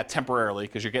use that temporarily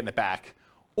because you're getting it back,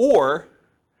 or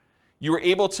you were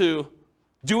able to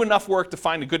do enough work to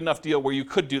find a good enough deal where you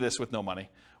could do this with no money,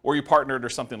 or you partnered or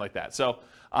something like that. So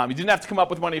you didn't have to come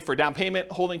up with money for down payment,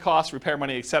 holding costs, repair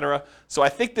money, et cetera. So I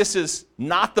think this is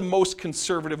not the most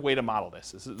conservative way to model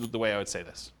this. This is the way I would say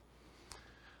this.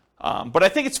 But I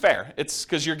think it's fair. It's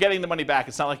because you're getting the money back.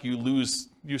 It's not like you lose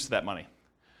use of that money.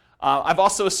 I've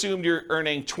also assumed you're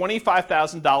earning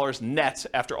 $25,000 net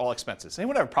after all expenses.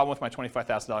 Anyone have a problem with my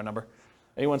 $25,000 number?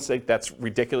 Anyone think that's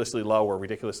ridiculously low or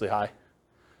ridiculously high?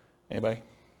 Anybody?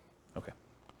 Okay.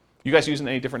 You guys using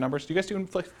any different numbers? Do you guys do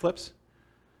flips?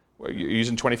 You're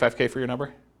using 25K for your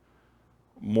number?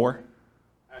 More?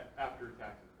 After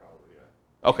taxes, probably,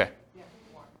 yeah. Okay. Yeah,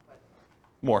 more. But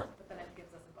More. then it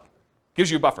gives us a buffer.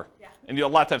 Gives you a buffer. Yeah. And you a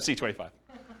lot of times see 25.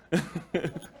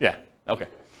 Yeah, okay.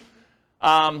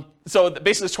 So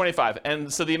basically it's 25.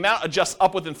 And so the amount adjusts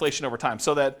up with inflation over time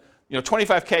so that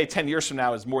 25K 10 years from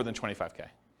now is more than 25K.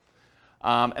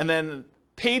 And then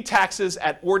paid taxes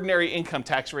at ordinary income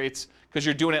tax rates because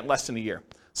you're doing it in less than a year.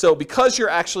 So because you're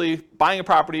actually buying a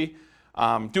property,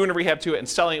 doing a rehab to it, and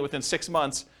selling it within 6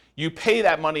 months, you pay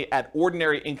that money at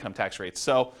ordinary income tax rates.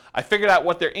 So I figured out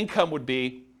what their income would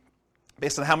be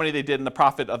based on how many they did in the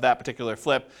profit of that particular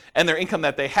flip and their income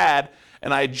that they had,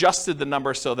 and I adjusted the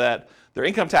number so that their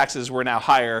income taxes were now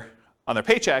higher on their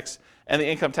paychecks, and the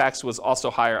income tax was also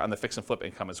higher on the fix and flip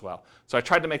income as well. So I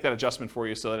tried to make that adjustment for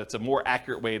you so that it's a more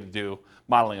accurate way to do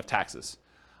modeling of taxes.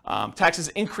 Taxes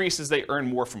increase as they earn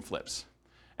more from flips.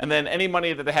 And then any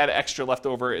money that they had extra left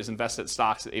over is invested in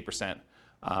stocks at 8%.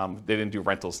 They didn't do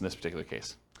rentals in this particular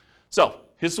case. So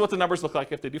here's what the numbers look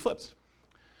like if they do flips.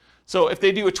 So if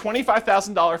they do a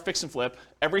 $25,000 fix and flip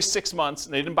every 6 months,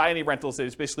 and they didn't buy any rentals, they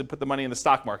just basically put the money in the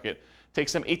stock market, it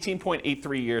takes them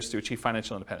 18.83 years to achieve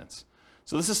financial independence.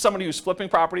 So this is somebody who's flipping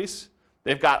properties.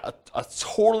 They've got a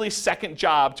totally second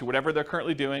job to whatever they're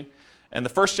currently doing. And the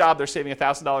first job, they're saving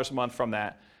 $1,000 a month from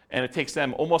that. And it takes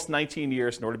them almost 19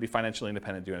 years in order to be financially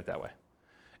independent doing it that way.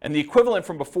 And the equivalent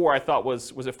from before, I thought,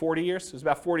 was it 40 years? It was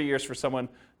about 40 years for someone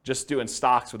just doing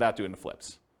stocks without doing the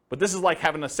flips. But this is like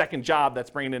having a second job that's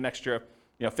bringing in an extra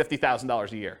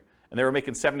 $50,000 a year. And they were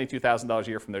making $72,000 a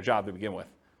year from their job to begin with,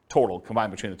 total,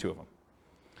 combined between the two of them.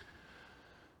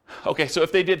 Okay, so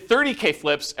if they did 30K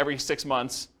flips every 6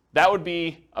 months, that would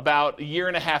be about a year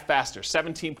and a half faster,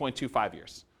 17.25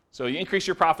 years. So you increase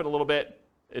your profit a little bit,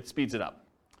 it speeds it up.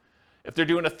 If they're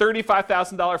doing a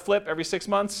 $35,000 flip every 6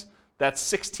 months, that's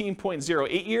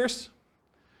 16.08 years.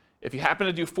 If you happen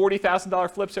to do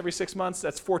 $40,000 flips every 6 months,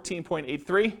 that's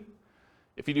 14.83.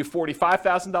 If you do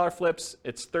 $45,000 flips,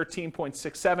 it's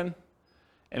 13.67.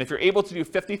 And if you're able to do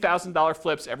 $50,000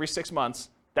 flips every 6 months,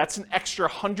 that's an extra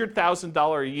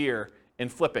 $100,000 a year in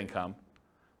flip income.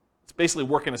 It's basically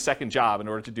working a second job in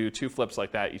order to do 2 flips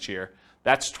like that each year.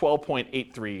 That's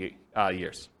 12.83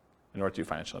 years in order to do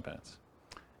financial independence.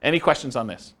 Any questions on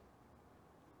this?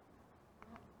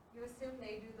 You assume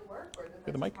they do the work, or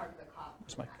the mic? part of the cost?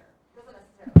 Where's the mic? It doesn't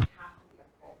necessarily have to be a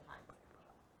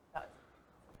full-time.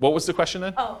 What was the question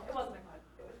then? Oh, it wasn't a question.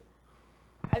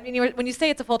 I mean, when you say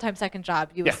it's a full-time second job,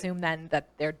 you assume then that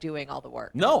they're doing all the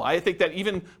work. No, I think that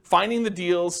even finding the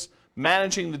deals,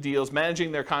 managing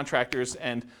their contractors,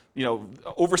 and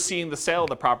overseeing the sale of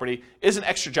the property is an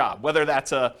extra job. Whether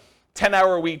that's a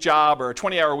 10-hour-a-week job or a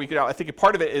 20-hour-a-week job, I think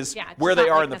part of it is where they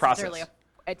are in the process.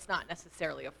 It's not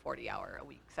necessarily a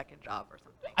 40-hour-a-week second job or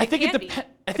something. I think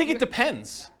it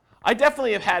depends. I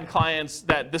definitely have had clients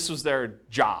that this was their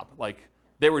job, like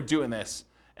they were doing this,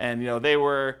 and they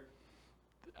were,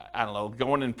 I don't know,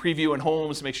 going and previewing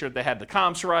homes to make sure that they had the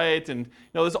comps right, and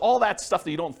there's all that stuff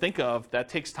that you don't think of that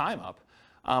takes time up.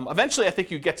 Eventually, I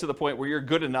think you get to the point where you're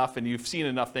good enough and you've seen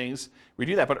enough things where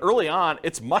you do that. But early on,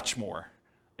 it's much more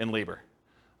in labor.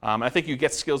 I think you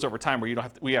get skills over time where you don't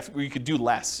have to, where you could do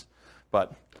less.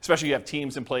 But especially you have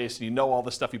teams in place and you know all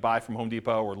the stuff you buy from Home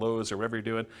Depot or Lowe's or whatever you're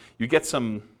doing, you get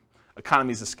some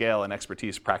economies of scale and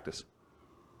expertise practice.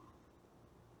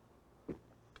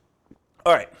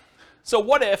 All right. So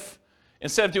what if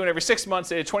instead of doing every 6 months,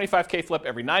 they did 25K flip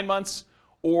every 9 months,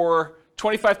 or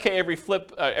 25K every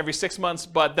flip every 6 months,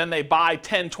 but then they buy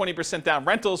 10, 20% down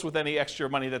rentals with any extra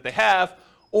money that they have,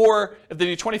 Or if they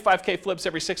do 25K flips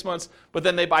every 6 months, but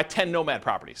then they buy 10 Nomad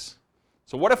properties.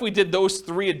 So what if we did those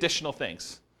 3 additional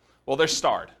things? Well, they're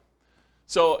starred.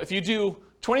 So if you do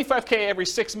 25K every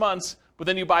 6 months, but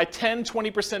then you buy 10,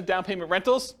 20% down payment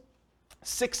rentals,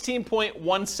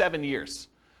 16.17 years.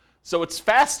 So it's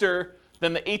faster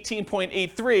than the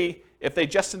 18.83 if they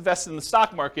just invested in the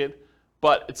stock market,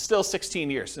 but it's still 16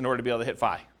 years in order to be able to hit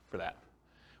FI for that.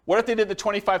 What if they did the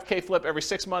 25K flip every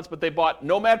 6 months, but they bought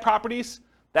Nomad properties?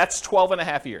 That's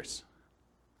 12.5 years.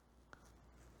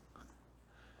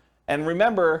 And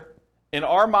remember, in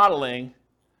our modeling,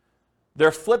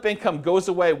 their flip income goes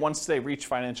away once they reach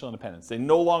financial independence. They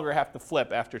no longer have to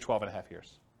flip after 12.5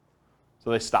 years. So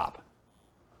they stop.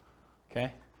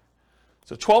 Okay?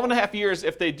 So 12.5 years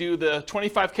if they do the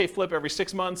 25K flip every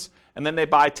 6 months, and then they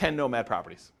buy 10 Nomad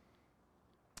properties.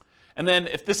 And then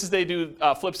if this is they do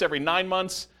flips every 9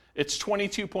 months, it's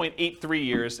 22.83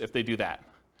 years if they do that.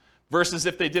 Versus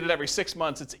if they did it every 6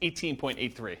 months, it's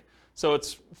 18.83. So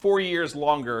it's 4 years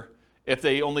longer if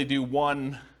they only do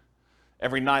one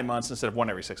every 9 months instead of one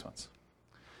every 6 months.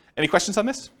 Any questions on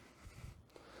this?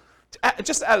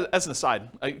 Just as an aside,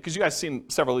 because you guys have seen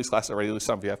several of these classes already, at least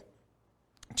some of you have.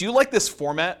 Do you like this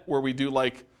format where we do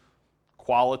like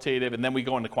qualitative and then we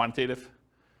go into quantitative?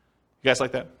 You guys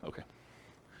like that? Okay.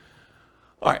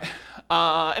 All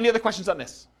right. Any other questions on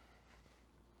this?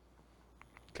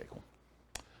 Okay, cool.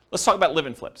 Let's talk about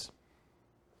live-in flips.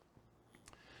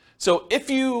 So if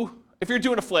you're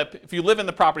doing a flip, if you live in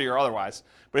the property or otherwise,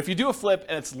 but if you do a flip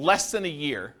and it's less than a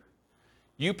year,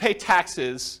 you pay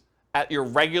taxes at your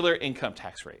regular income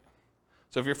tax rate.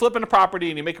 So if you're flipping a property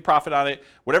and you make a profit on it,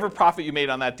 whatever profit you made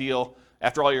on that deal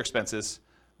after all your expenses,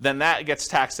 then that gets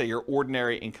taxed at your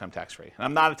ordinary income tax rate. And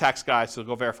I'm not a tax guy, so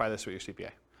go verify this with your CPA.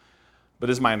 But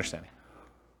this is my understanding.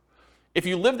 If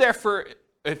you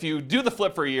do the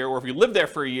flip for a year, or if you live there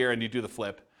for a year and you do the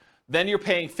flip, then you're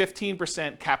paying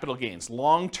 15% capital gains,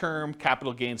 long-term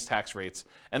capital gains tax rates.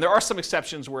 And there are some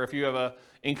exceptions where if you have an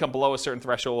income below a certain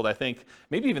threshold, I think,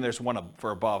 maybe even there's one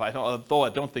for above, though I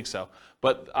don't think so.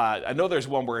 But I know there's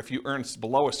one where if you earn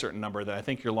below a certain number, then I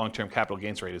think your long-term capital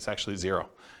gains rate is actually 0,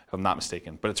 if I'm not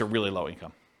mistaken. But it's a really low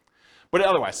income. But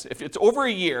otherwise, if it's over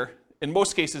a year, in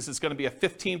most cases, it's going to be a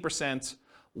 15%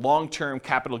 long-term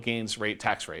capital gains rate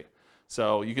tax rate.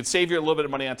 So you could save you a little bit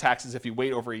of money on taxes if you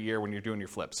wait over a year when you're doing your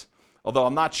flips. Although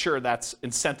I'm not sure that's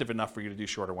incentive enough for you to do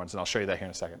shorter ones, and I'll show you that here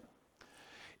in a second.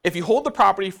 If you hold the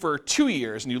property for 2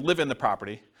 years and you live in the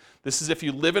property, this is if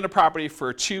you live in a property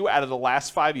for 2 out of the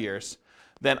last 5 years,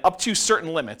 then up to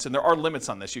certain limits, and there are limits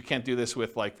on this. You can't do this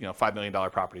with like $5 million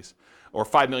properties or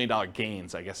 $5 million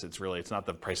gains. I guess it's not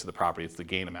the price of the property, it's the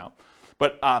gain amount.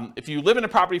 But if you live in a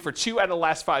property for 2 out of the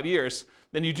last 5 years,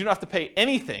 then you do not have to pay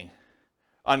anything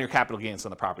on your capital gains on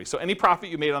the property. So any profit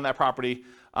you made on that property,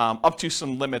 up to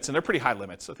some limits, and they're pretty high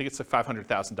limits. I think it's like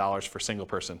 $500,000 for a single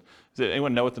person. Does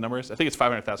anyone know what the number is? I think it's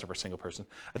 $500,000 for a single person.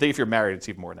 I think if you're married, it's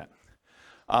even more than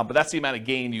that. But that's the amount of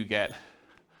gain you get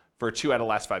for 2 out of the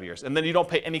last 5 years. And then you don't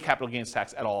pay any capital gains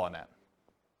tax at all on that.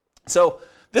 So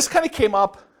this kind of came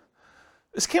up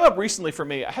recently for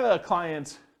me. I had a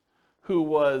client who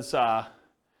was,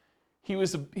 he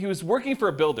was working for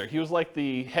a builder. He was like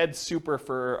the head super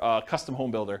for a custom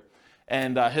home builder.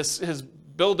 And his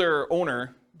builder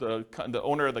owner, the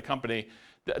owner of the company,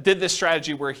 did this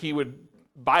strategy where he would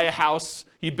buy a house,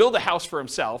 he'd build a house for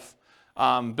himself,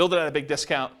 build it at a big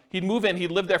discount. He'd move in,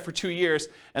 he'd live there for 2 years,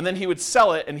 and then he would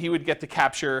sell it and he would get to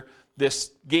capture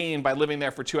this gain by living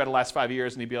there for 2 out of the last 5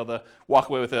 years, and he'd be able to walk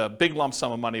away with a big lump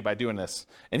sum of money by doing this.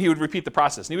 And he would repeat the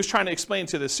process. And he was trying to explain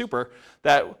to this super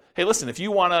that, hey, listen, if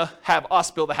you want to have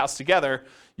us build a house together,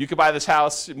 you could buy this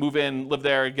house, move in, live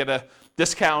there, get a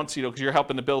discount, because you're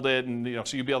helping to build it, and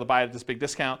so you'd be able to buy it at this big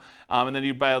discount. And then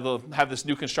you'd be able to have this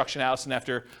new construction house, and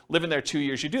after living there 2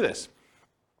 years, you do this.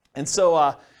 And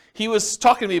so he was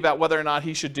talking to me about whether or not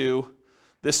he should do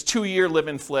this 2-year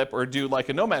live-in flip or do like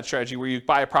a Nomad strategy where you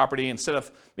buy a property instead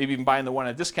of maybe even buying the one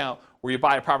at a discount, where you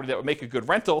buy a property that would make a good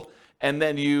rental and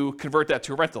then you convert that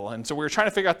to a rental. And so we were trying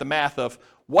to figure out the math of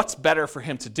what's better for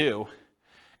him to do.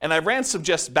 And I ran some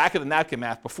just back of the napkin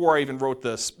math before I even wrote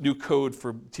this new code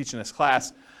for teaching this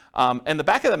class. And the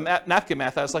back of the napkin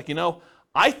math, I was like,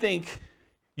 I think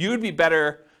you would be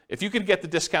better if you could get the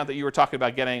discount that you were talking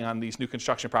about getting on these new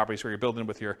construction properties where you're building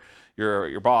with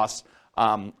your boss.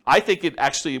 I think it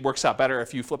actually works out better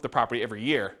if you flip the property every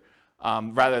year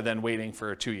rather than waiting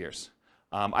for 2 years.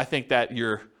 I think that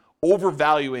you're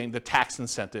overvaluing the tax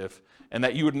incentive and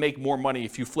that you would make more money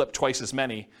if you flip twice as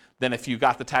many than if you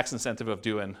got the tax incentive of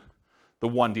doing the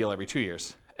one deal every 2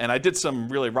 years. And I did some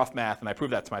really rough math and I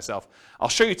proved that to myself. I'll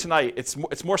show you tonight,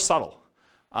 it's more subtle.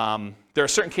 There are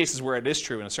certain cases where it is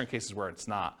true and certain cases where it's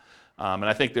not. And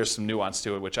I think there's some nuance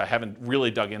to it, which I haven't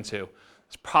really dug into.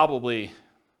 It's probably,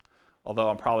 although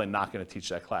I'm probably not going to teach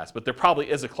that class, but there probably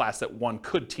is a class that one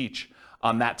could teach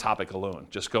on that topic alone,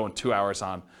 just going 2 hours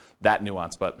on that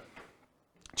nuance, but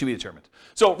to be determined.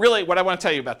 So really what I want to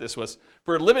tell you about this was,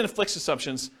 for live-in fixed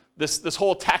assumptions, this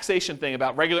whole taxation thing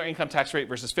about regular income tax rate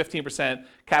versus 15%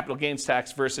 capital gains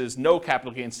tax versus no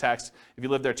capital gains tax if you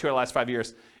live there 2 of the last 5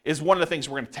 years is one of the things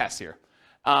we're going to test here.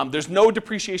 There's no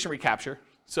depreciation recapture.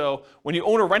 So when you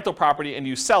own a rental property and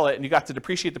you sell it and you got to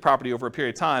depreciate the property over a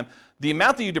period of time, the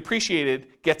amount that you depreciated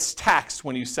gets taxed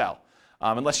when you sell.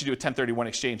 Unless you do a 1031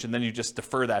 exchange, and then you just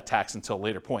defer that tax until a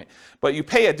later point. But you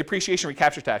pay a depreciation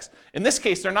recapture tax. In this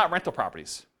case, they're not rental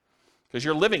properties because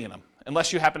you're living in them.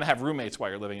 Unless you happen to have roommates while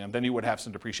you're living in them, then you would have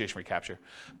some depreciation recapture.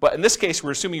 But in this case,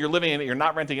 we're assuming you're living in it, you're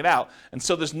not renting it out, and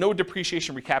so there's no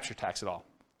depreciation recapture tax at all.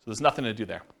 So there's nothing to do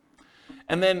there.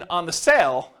 And then on the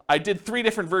sale, I did 3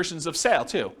 different versions of sale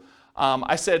too.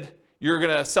 I said you're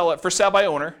going to sell it for sale by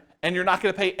owner, and you're not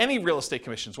going to pay any real estate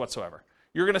commissions whatsoever.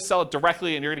 You're going to sell it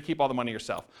directly, and you're going to keep all the money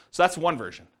yourself. So that's one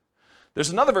version. There's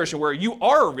another version where you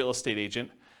are a real estate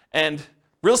agent, and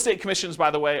real estate commissions,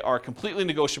 by the way, are completely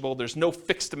negotiable. There's no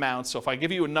fixed amount. So if I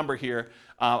give you a number here,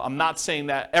 I'm not saying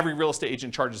that every real estate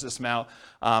agent charges this amount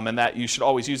and that you should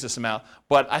always use this amount.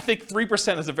 But I think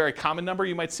 3% is a very common number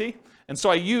you might see. And so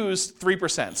I used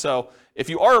 3%. So if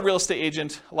you are a real estate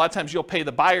agent, a lot of times you'll pay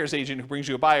the buyer's agent who brings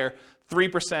you a buyer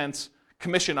 3%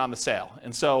 commission on the sale.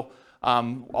 And so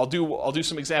I'll do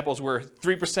some examples where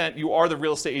 3% you are the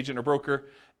real estate agent or broker.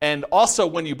 And also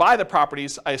when you buy the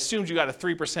properties, I assumed you got a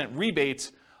 3%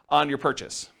 rebate on your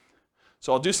purchase.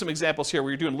 So I'll do some examples here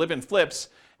where you're doing live-in flips,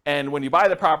 and when you buy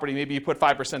the property, maybe you put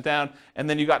 5% down, and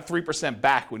then you got 3%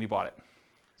 back when you bought it.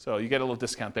 So you get a little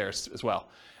discount there as well.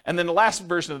 And then the last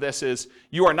version of this is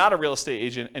you are not a real estate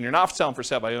agent and you're not selling for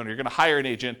sale by owner. You're going to hire an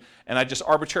agent, and I just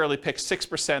arbitrarily picked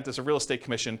 6% as a real estate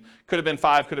commission. Could have been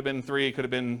 5, could have been 3, could have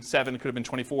been 7, could have been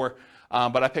 24.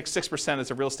 But I picked 6%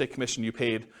 as a real estate commission you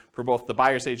paid for both the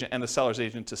buyer's agent and the seller's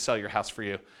agent to sell your house for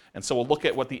you. And so we'll look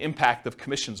at what the impact of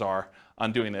commissions are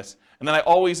on doing this. And then I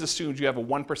always assumed you have a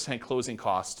 1% closing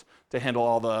cost to handle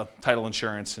all the title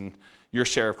insurance and your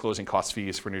share of closing cost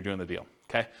fees when you're doing the deal.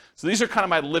 Okay? So these are kind of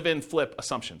my live-in flip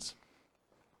assumptions.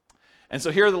 And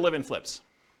so here are the live-in flips.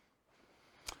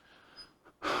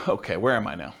 Okay, where am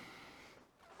I now?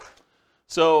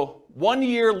 So 1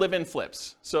 year live-in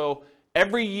flips. So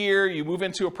every year you move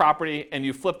into a property and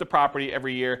you flip the property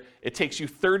every year. It takes you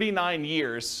 39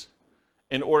 years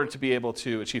in order to be able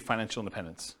to achieve financial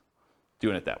independence,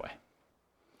 doing it that way.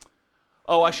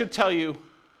 Oh, I should tell you,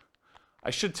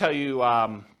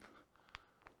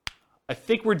 I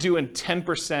think we're doing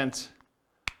 10%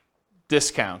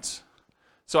 discounts.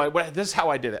 So this is how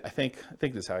I did it. I think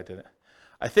this is how I did it.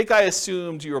 I think I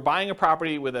assumed you were buying a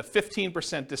property with a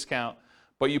 15% discount,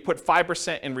 but you put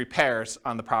 5% in repairs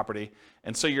on the property,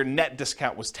 and so your net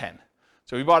discount was 10.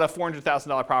 So if you bought a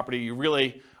 $400,000 property, you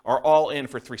really are all in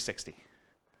for $360.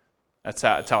 That's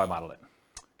how I modeled it.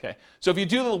 Okay. So if you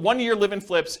do the 1 year live-in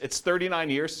flips, it's 39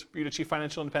 years for you to achieve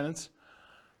financial independence.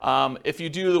 If you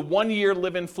do the 1 year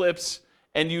live-in flips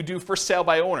and you do for sale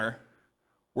by owner,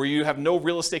 where you have no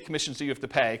real estate commissions that you have to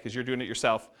pay because you're doing it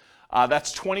yourself,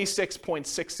 that's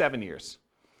 26.67 years.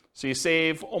 So you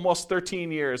save almost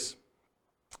 13 years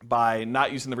by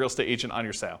not using the real estate agent on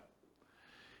your sale.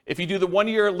 If you do the 1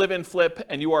 year live-in flip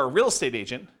and you are a real estate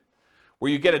agent,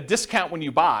 where you get a discount when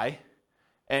you buy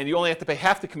and you only have to pay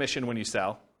half the commission when you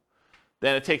sell,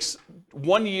 then it takes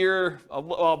 1 year,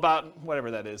 well, about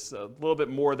whatever that is, a little bit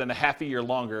more than a half a year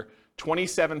longer,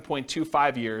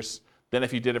 27.25 years than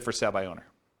if you did it for sale by owner.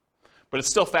 But it's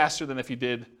still faster than if you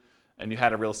did and you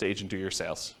had a real estate agent do your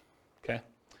sales. Okay?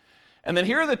 And then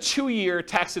here are the 2 year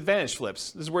tax advantage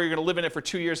flips. This is where you're going to live in it for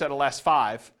 2 years out of the last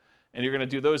 5, and you're going to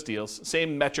do those deals.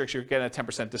 Same metrics, you're getting a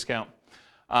 10% discount.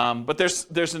 But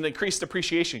there's an increased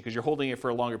appreciation because you're holding it for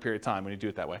a longer period of time when you do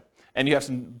it that way. And you have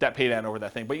some debt pay down over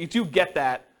that thing. But you do get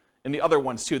that in the other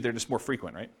ones too. They're just more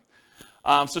frequent, right?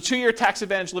 So 2 year tax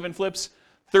advantage live-in flips,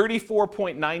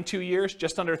 34.92 years,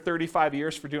 just under 35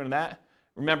 years for doing that.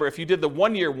 Remember, if you did the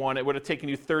 1 year one, it would have taken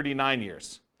you 39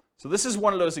 years. So this is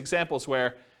one of those examples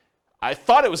where I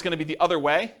thought it was going to be the other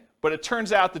way, but it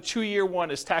turns out the 2 year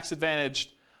one is tax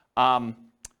advantaged.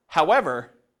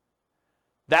 However,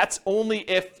 that's only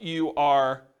if you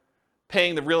are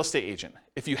paying the real estate agent.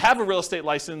 If you have a real estate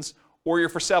license or you're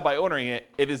for sale by owning it,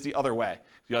 it is the other way,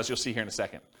 as you'll see here in a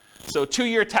second. So 2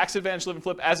 year tax advantage live and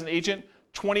flip as an agent,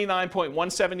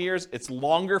 29.17 years. It's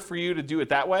longer for you to do it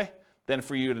that way than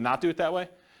for you to not do it that way.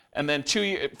 and then 2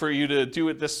 year for you to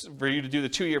do the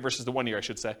 2 year versus the 1 year, I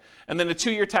should say. And then the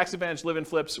 2 year tax advantage live-in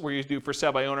flips where you do for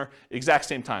sale by owner, exact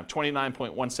same time,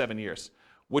 29.17 years,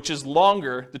 which is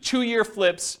longer. The 2 year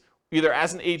flips, either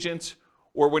as an agent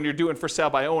or when you're doing for sale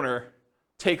by owner,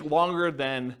 take longer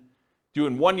than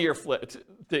doing 1 year flips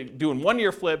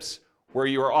where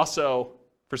you are also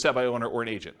for sale by owner or an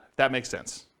agent. If that makes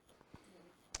sense.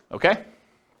 Okay?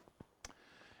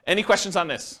 Any questions on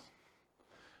this?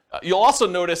 You'll also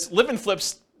notice live-in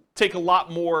flips take a lot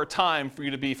more time for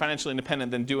you to be financially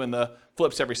independent than doing the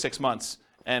flips every 6 months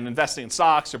and investing in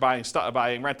stocks or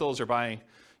buying rentals or buying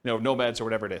nomads or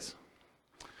whatever it is.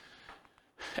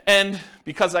 And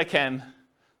because I can,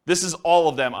 this is all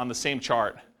of them on the same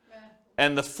chart.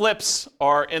 And the flips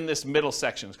are in this middle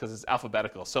section because it's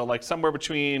alphabetical. So like somewhere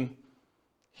between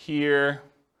here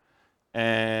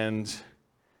and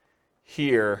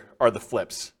here are the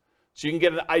flips. So you can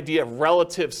get an idea of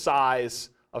relative size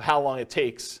of how long it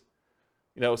takes.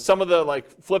 Some of the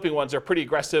flipping ones are pretty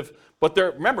aggressive, but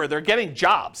remember, they're getting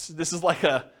jobs. This is like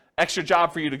a extra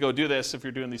job for you to go do this if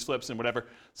you're doing these flips and whatever.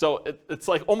 So it's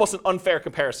like almost an unfair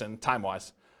comparison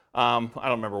time-wise. I don't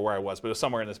remember where I was, but it was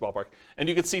somewhere in this ballpark. And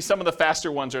you can see some of the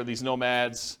faster ones are these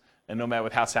nomads and nomad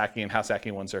with house hacking, and house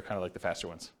hacking ones are kind of like the faster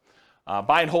ones.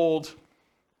 Buy and hold,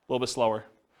 a little bit slower.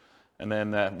 And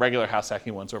then regular house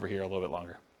hacking ones over here a little bit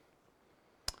longer.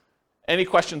 Any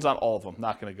questions on all of them?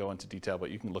 Not going to go into detail,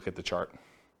 but you can look at the chart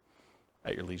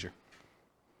at your leisure.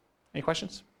 Any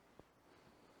questions?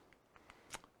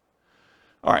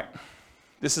 All right.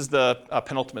 This is the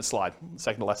penultimate slide,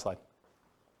 second to last slide.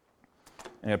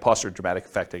 And pause for dramatic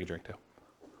effect. Take a drink, too.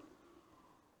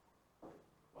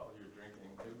 While you're drinking,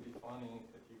 it would be funny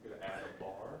if you could add a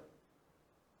bar.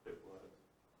 It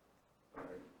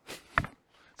would.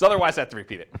 So otherwise, I have to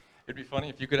repeat it. It'd be funny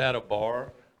if you could add a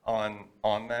bar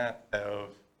on that of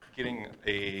getting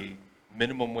a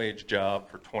minimum wage job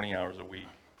for 20 hours a week.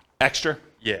 Extra?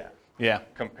 Yeah. Yeah.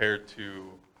 Compared to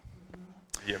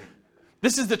the...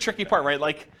 This is the tricky part, right?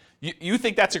 Like, you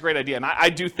think that's a great idea, and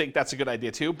I do think that's a good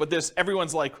idea too, but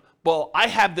everyone's like, well, I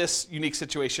have this unique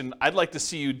situation. I'd like to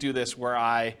see you do this where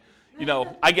I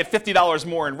get $50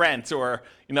 more in rent, or,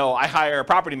 I hire a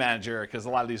property manager, because a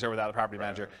lot of these are without a property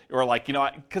manager, or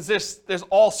because there's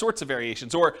all sorts of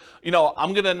variations, or,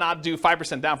 I'm going to not do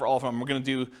 5% down for all of them. I'm going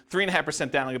to do 3.5%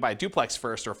 down. I'm going to buy a duplex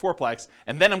first or a fourplex,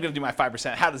 and then I'm going to do my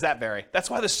 5%. How does that vary? That's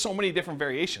why there's so many different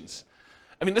variations.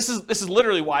 I mean, this is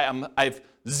literally why I've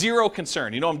zero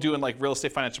concern. I'm doing like Real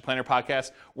Estate Financial Planner podcast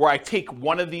where I take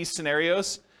one of these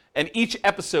scenarios, and each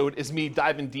episode is me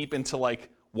diving deep into like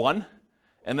one,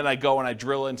 and then I go and I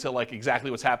drill into like exactly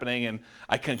what's happening, and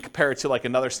I can compare it to like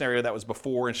another scenario that was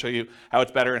before and show you how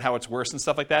it's better and how it's worse and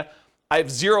stuff like that. I have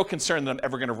zero concern that I'm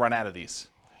ever going to run out of these,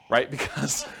 right?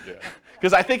 Because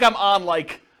I think I'm on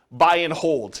like buy and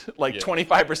hold, like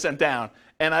 25% down.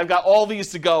 And I've got all these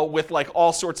to go with like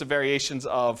all sorts of variations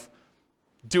of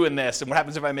doing this. And what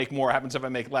happens if I make more? What happens if I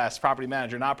make less? Property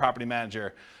manager, not property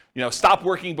manager. Stop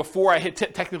working before I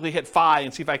technically hit FI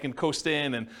and see if I can coast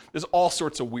in. And there's all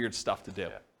sorts of weird stuff to do.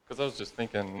 Because I was just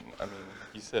thinking,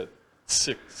 you said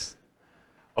two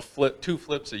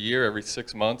flips a year every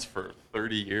 6 months for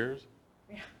 30 years.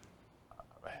 Yeah.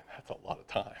 Man, that's a lot of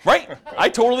time. Right. I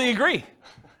totally agree.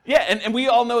 Yeah, and we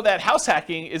all know that house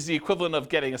hacking is the equivalent of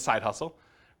getting a side hustle.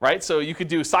 Right? So you could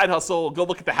do side hustle, go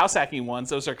look at the house hacking ones.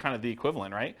 Those are kind of the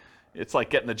equivalent, right? It's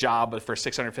like getting a job for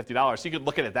 $650. So you could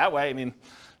look at it that way.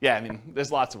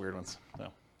 There's lots of weird ones. So.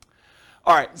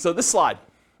 All right, so this slide.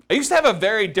 I used to have a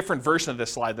very different version of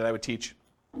this slide that I would teach.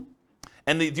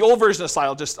 And the old version of the slide,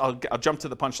 I'll jump to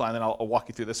the punchline, then I'll walk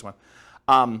you through this one.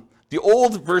 The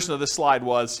old version of this slide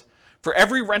was, for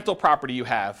every rental property you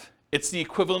have, it's the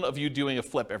equivalent of you doing a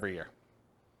flip every year.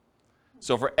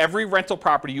 So for every rental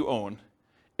property you own,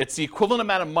 it's the equivalent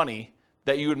amount of money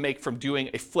that you would make from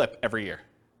doing a flip every year.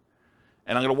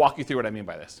 And I'm going to walk you through what I mean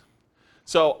by this.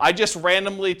 So I just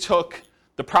randomly took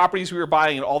the properties we were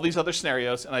buying in all these other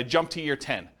scenarios, and I jumped to year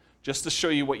 10, just to show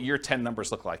you what year 10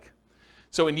 numbers look like.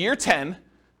 So in year 10,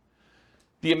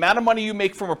 the amount of money you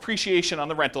make from appreciation on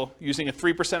the rental, using a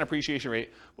 3% appreciation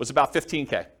rate, was about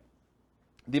 $15K.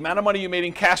 The amount of money you made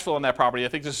in cash flow on that property, I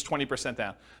think this is 20%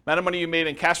 down. The amount of money you made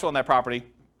in cash flow on that property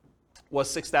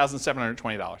was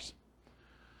 $6,720.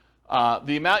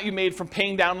 The amount you made from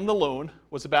paying down on the loan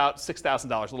was about $6,000,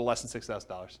 a little less than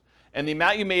 $6,000. And the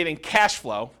amount you made in cash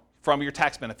flow from your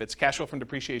tax benefits, cash flow from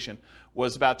depreciation,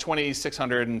 was about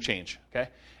 $2,600 and change. Okay?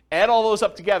 Add all those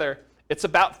up together, it's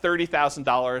about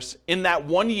 $30,000 in that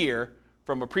 1 year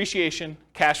from appreciation,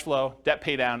 cash flow, debt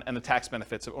pay down, and the tax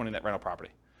benefits of owning that rental property.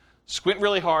 Squint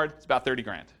really hard, it's about 30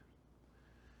 grand.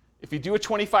 If you do a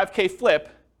 25K flip,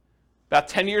 About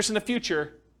 10 years in the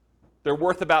future, they're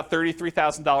worth about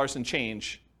 $33,000 in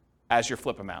change as your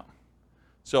flip amount.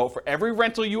 So for every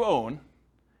rental you own,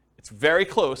 it's very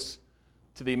close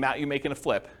to the amount you make in a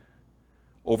flip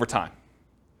over time.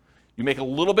 You make a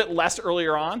little bit less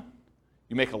earlier on,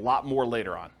 you make a lot more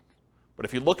later on. But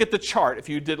if you look at the chart, if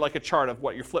you did like a chart of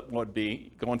what your flip would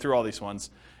be, going through all these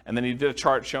ones, and then you did a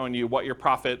chart showing you what your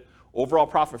profit, overall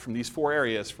profit from these 4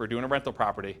 areas for doing a rental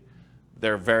property,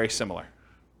 they're very similar.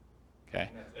 Okay?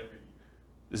 And that's every year.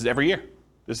 This is every year.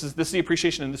 This is the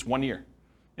appreciation in this 1 year.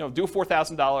 You know, do a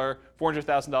 $4,000,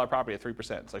 $400,000 property at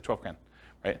 3%. It's like 12 grand,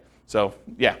 right? So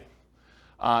yeah.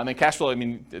 And then cash flow, I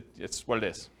mean, it's what it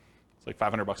is. It's like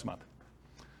 $500 a month.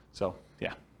 So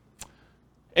yeah.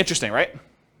 Interesting, right?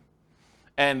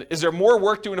 And is there more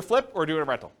work doing a flip or doing a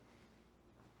rental?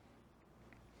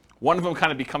 One of them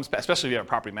kind of becomes, especially if you have a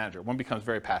property manager, one becomes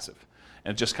very passive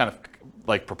and it just kind of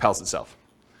like propels itself.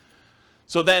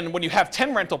 So then when you have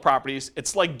 10 rental properties,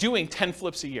 it's like doing 10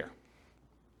 flips a year.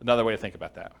 Another way to think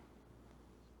about that.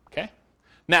 Okay?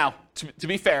 Now, to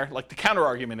be fair, like the counter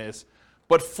argument is,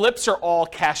 but flips are all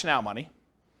cash now money.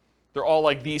 They're all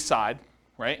like the side,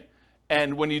 right?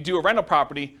 And when you do a rental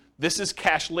property, this is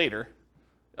cash later.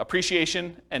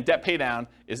 Appreciation and debt pay down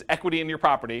is equity in your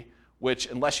property, which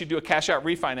unless you do a cash out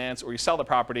refinance or you sell the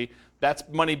property, that's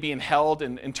money being held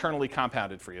and internally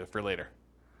compounded for you for later.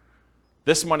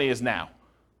 This money is now.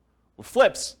 With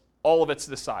flips, all of it's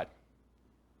this side.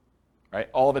 Right?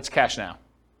 All of it's cash now.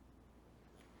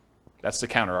 That's the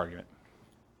counter argument.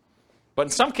 But in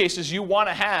some cases, you want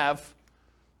to have,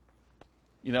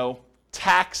 you know,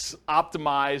 tax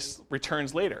optimized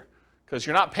returns later, because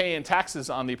you're not paying taxes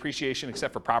on the appreciation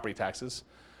except for property taxes,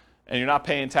 and you're not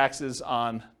paying taxes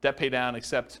on debt pay down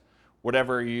except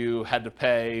whatever you had to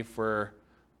pay for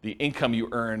the income you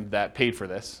earned that paid for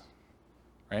this,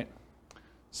 right?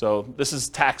 So this is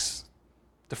tax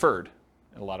deferred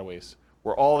in a lot of ways,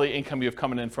 where all the income you have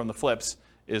coming in from the flips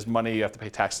is money you have to pay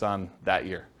taxes on that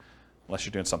year, unless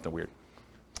you're doing something weird,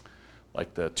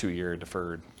 like the 2-year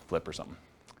deferred flip or something.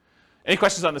 Any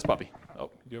questions on this puppy? Oh,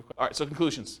 you have, all right, so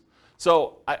conclusions.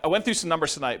 So I went through some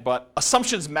numbers tonight, but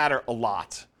assumptions matter a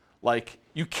lot. Like,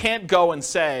 you can't go and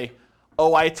say,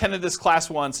 oh, I attended this class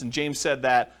once and James said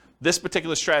that this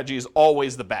particular strategy is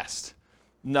always the best.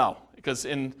 No, because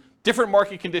in different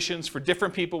market conditions for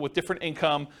different people with different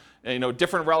income, you know,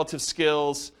 different relative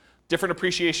skills, different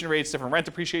appreciation rates, different rent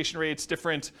appreciation rates,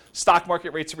 different stock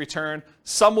market rates of return.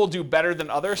 Some will do better than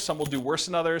others, some will do worse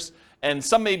than others, and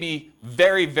some may be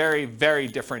very, very, very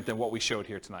different than what we showed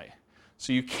here tonight.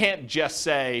 So you can't just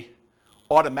say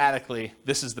automatically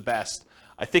this is the best.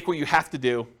 I think what you have to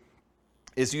do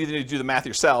is you either need to do the math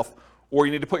yourself or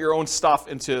you need to put your own stuff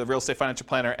into the Real Estate Financial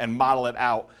Planner and model it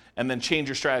out and then change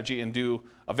your strategy and do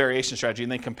a variation strategy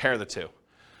and then compare the two.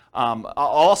 I'll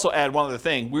also add one other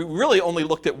thing. We really only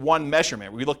looked at one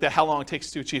measurement. We looked at how long it takes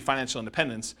to achieve financial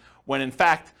independence, when in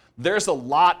fact, there's a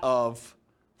lot of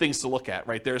things to look at,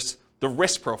 right? There's the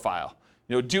risk profile.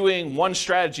 You know, doing one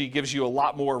strategy gives you a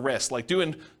lot more risk. Like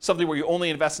doing something where you only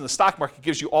invest in the stock market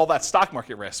gives you all that stock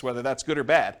market risk, whether that's good or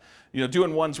bad. You know,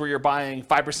 doing ones where you're buying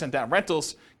 5% down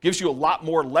rentals gives you a lot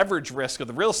more leverage risk of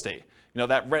the real estate. You know,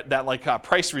 that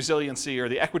price resiliency or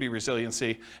the equity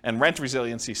resiliency and rent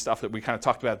resiliency stuff that we kind of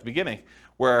talked about at the beginning,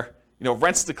 where, you know,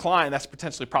 rents decline, that's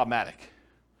potentially problematic.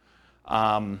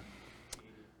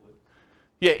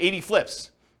 80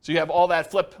 flips. So you have all that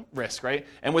flip risk, right?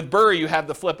 And with BRRRR, you have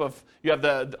the flip of, you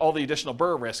have all the additional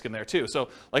BRRRR risk in there too. So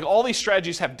like all these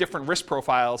strategies have different risk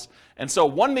profiles. And so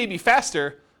one may be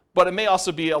faster, but it may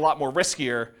also be a lot more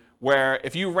riskier, where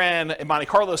if you ran a Monte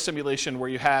Carlo simulation where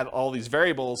you had all these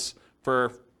variables for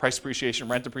price appreciation,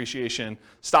 rent appreciation,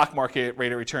 stock market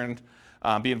rate of return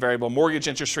being variable, mortgage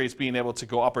interest rates being able to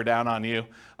go up or down on you,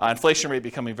 inflation rate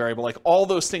becoming variable, like all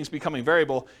those things becoming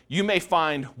variable, you may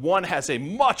find one has a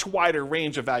much wider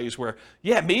range of values where,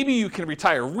 yeah, maybe you can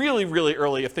retire really, really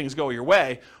early if things go your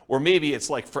way, or maybe it's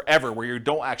like forever where you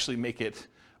don't actually make it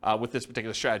with this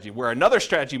particular strategy, where another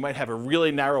strategy might have a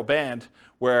really narrow band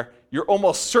where you're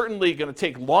almost certainly going to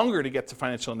take longer to get to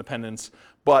financial independence,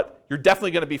 but you're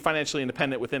definitely going to be financially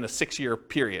independent within a 6-year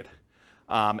period.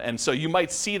 And so you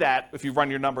might see that if you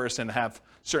run your numbers and have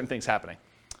certain things happening.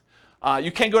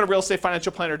 You can go to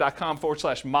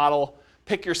realestatefinancialplanner.com/model,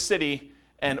 pick your city,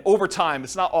 and over time,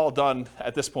 it's not all done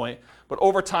at this point, but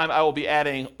over time I will be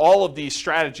adding all of these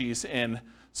strategies in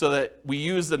so that we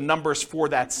use the numbers for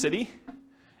that city,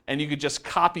 and you could just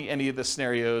copy any of the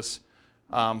scenarios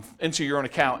into your own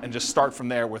account and just start from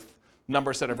there with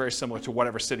numbers that are very similar to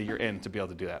whatever city you're in to be able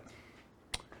to do that.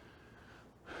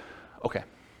 Okay.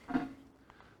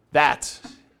 That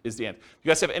is the end. You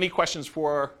guys have any questions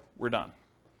for we're done.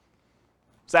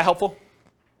 Is that helpful?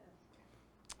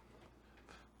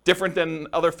 Different than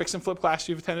other fix and flip classes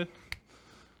you've attended?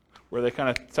 Where they kind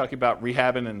of talk about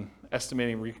rehabbing and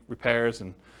estimating repairs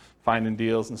and finding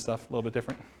deals and stuff, a little bit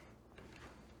different?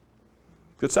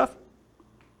 Good stuff?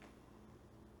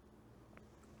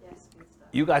 Yes, good stuff.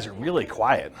 You guys are really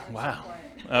quiet. Wow.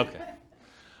 Okay.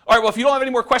 All right, well, if you don't have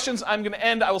any more questions, I'm going to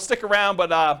end. I will stick around,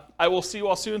 but I will see you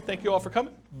all soon. Thank you all for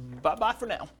coming. Bye-bye for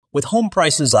now. With home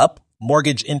prices up,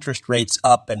 mortgage interest rates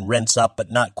up, and rents up,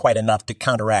 but not quite enough to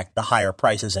counteract the higher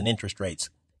prices and interest rates,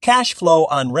 cash flow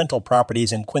on rental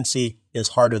properties in Quincy is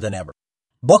harder than ever.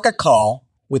 Book a call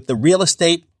with the Real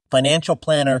Estate Financial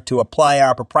Planner to apply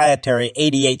our proprietary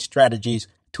 88 strategies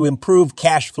to improve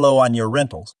cash flow on your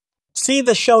rentals. See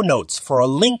the show notes for a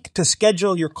link to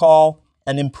schedule your call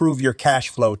and improve your cash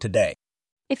flow today.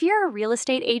 If you're a real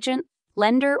estate agent,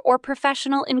 lender, or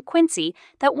professional in Quincy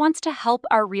that wants to help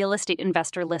our real estate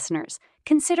investor listeners,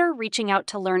 consider reaching out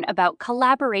to learn about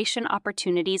collaboration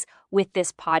opportunities with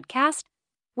this podcast.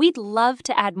 We'd love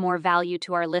to add more value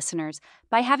to our listeners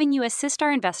by having you assist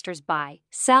our investors buy,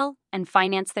 sell, and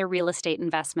finance their real estate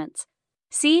investments.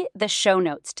 See the show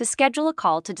notes to schedule a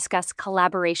call to discuss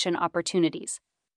collaboration opportunities.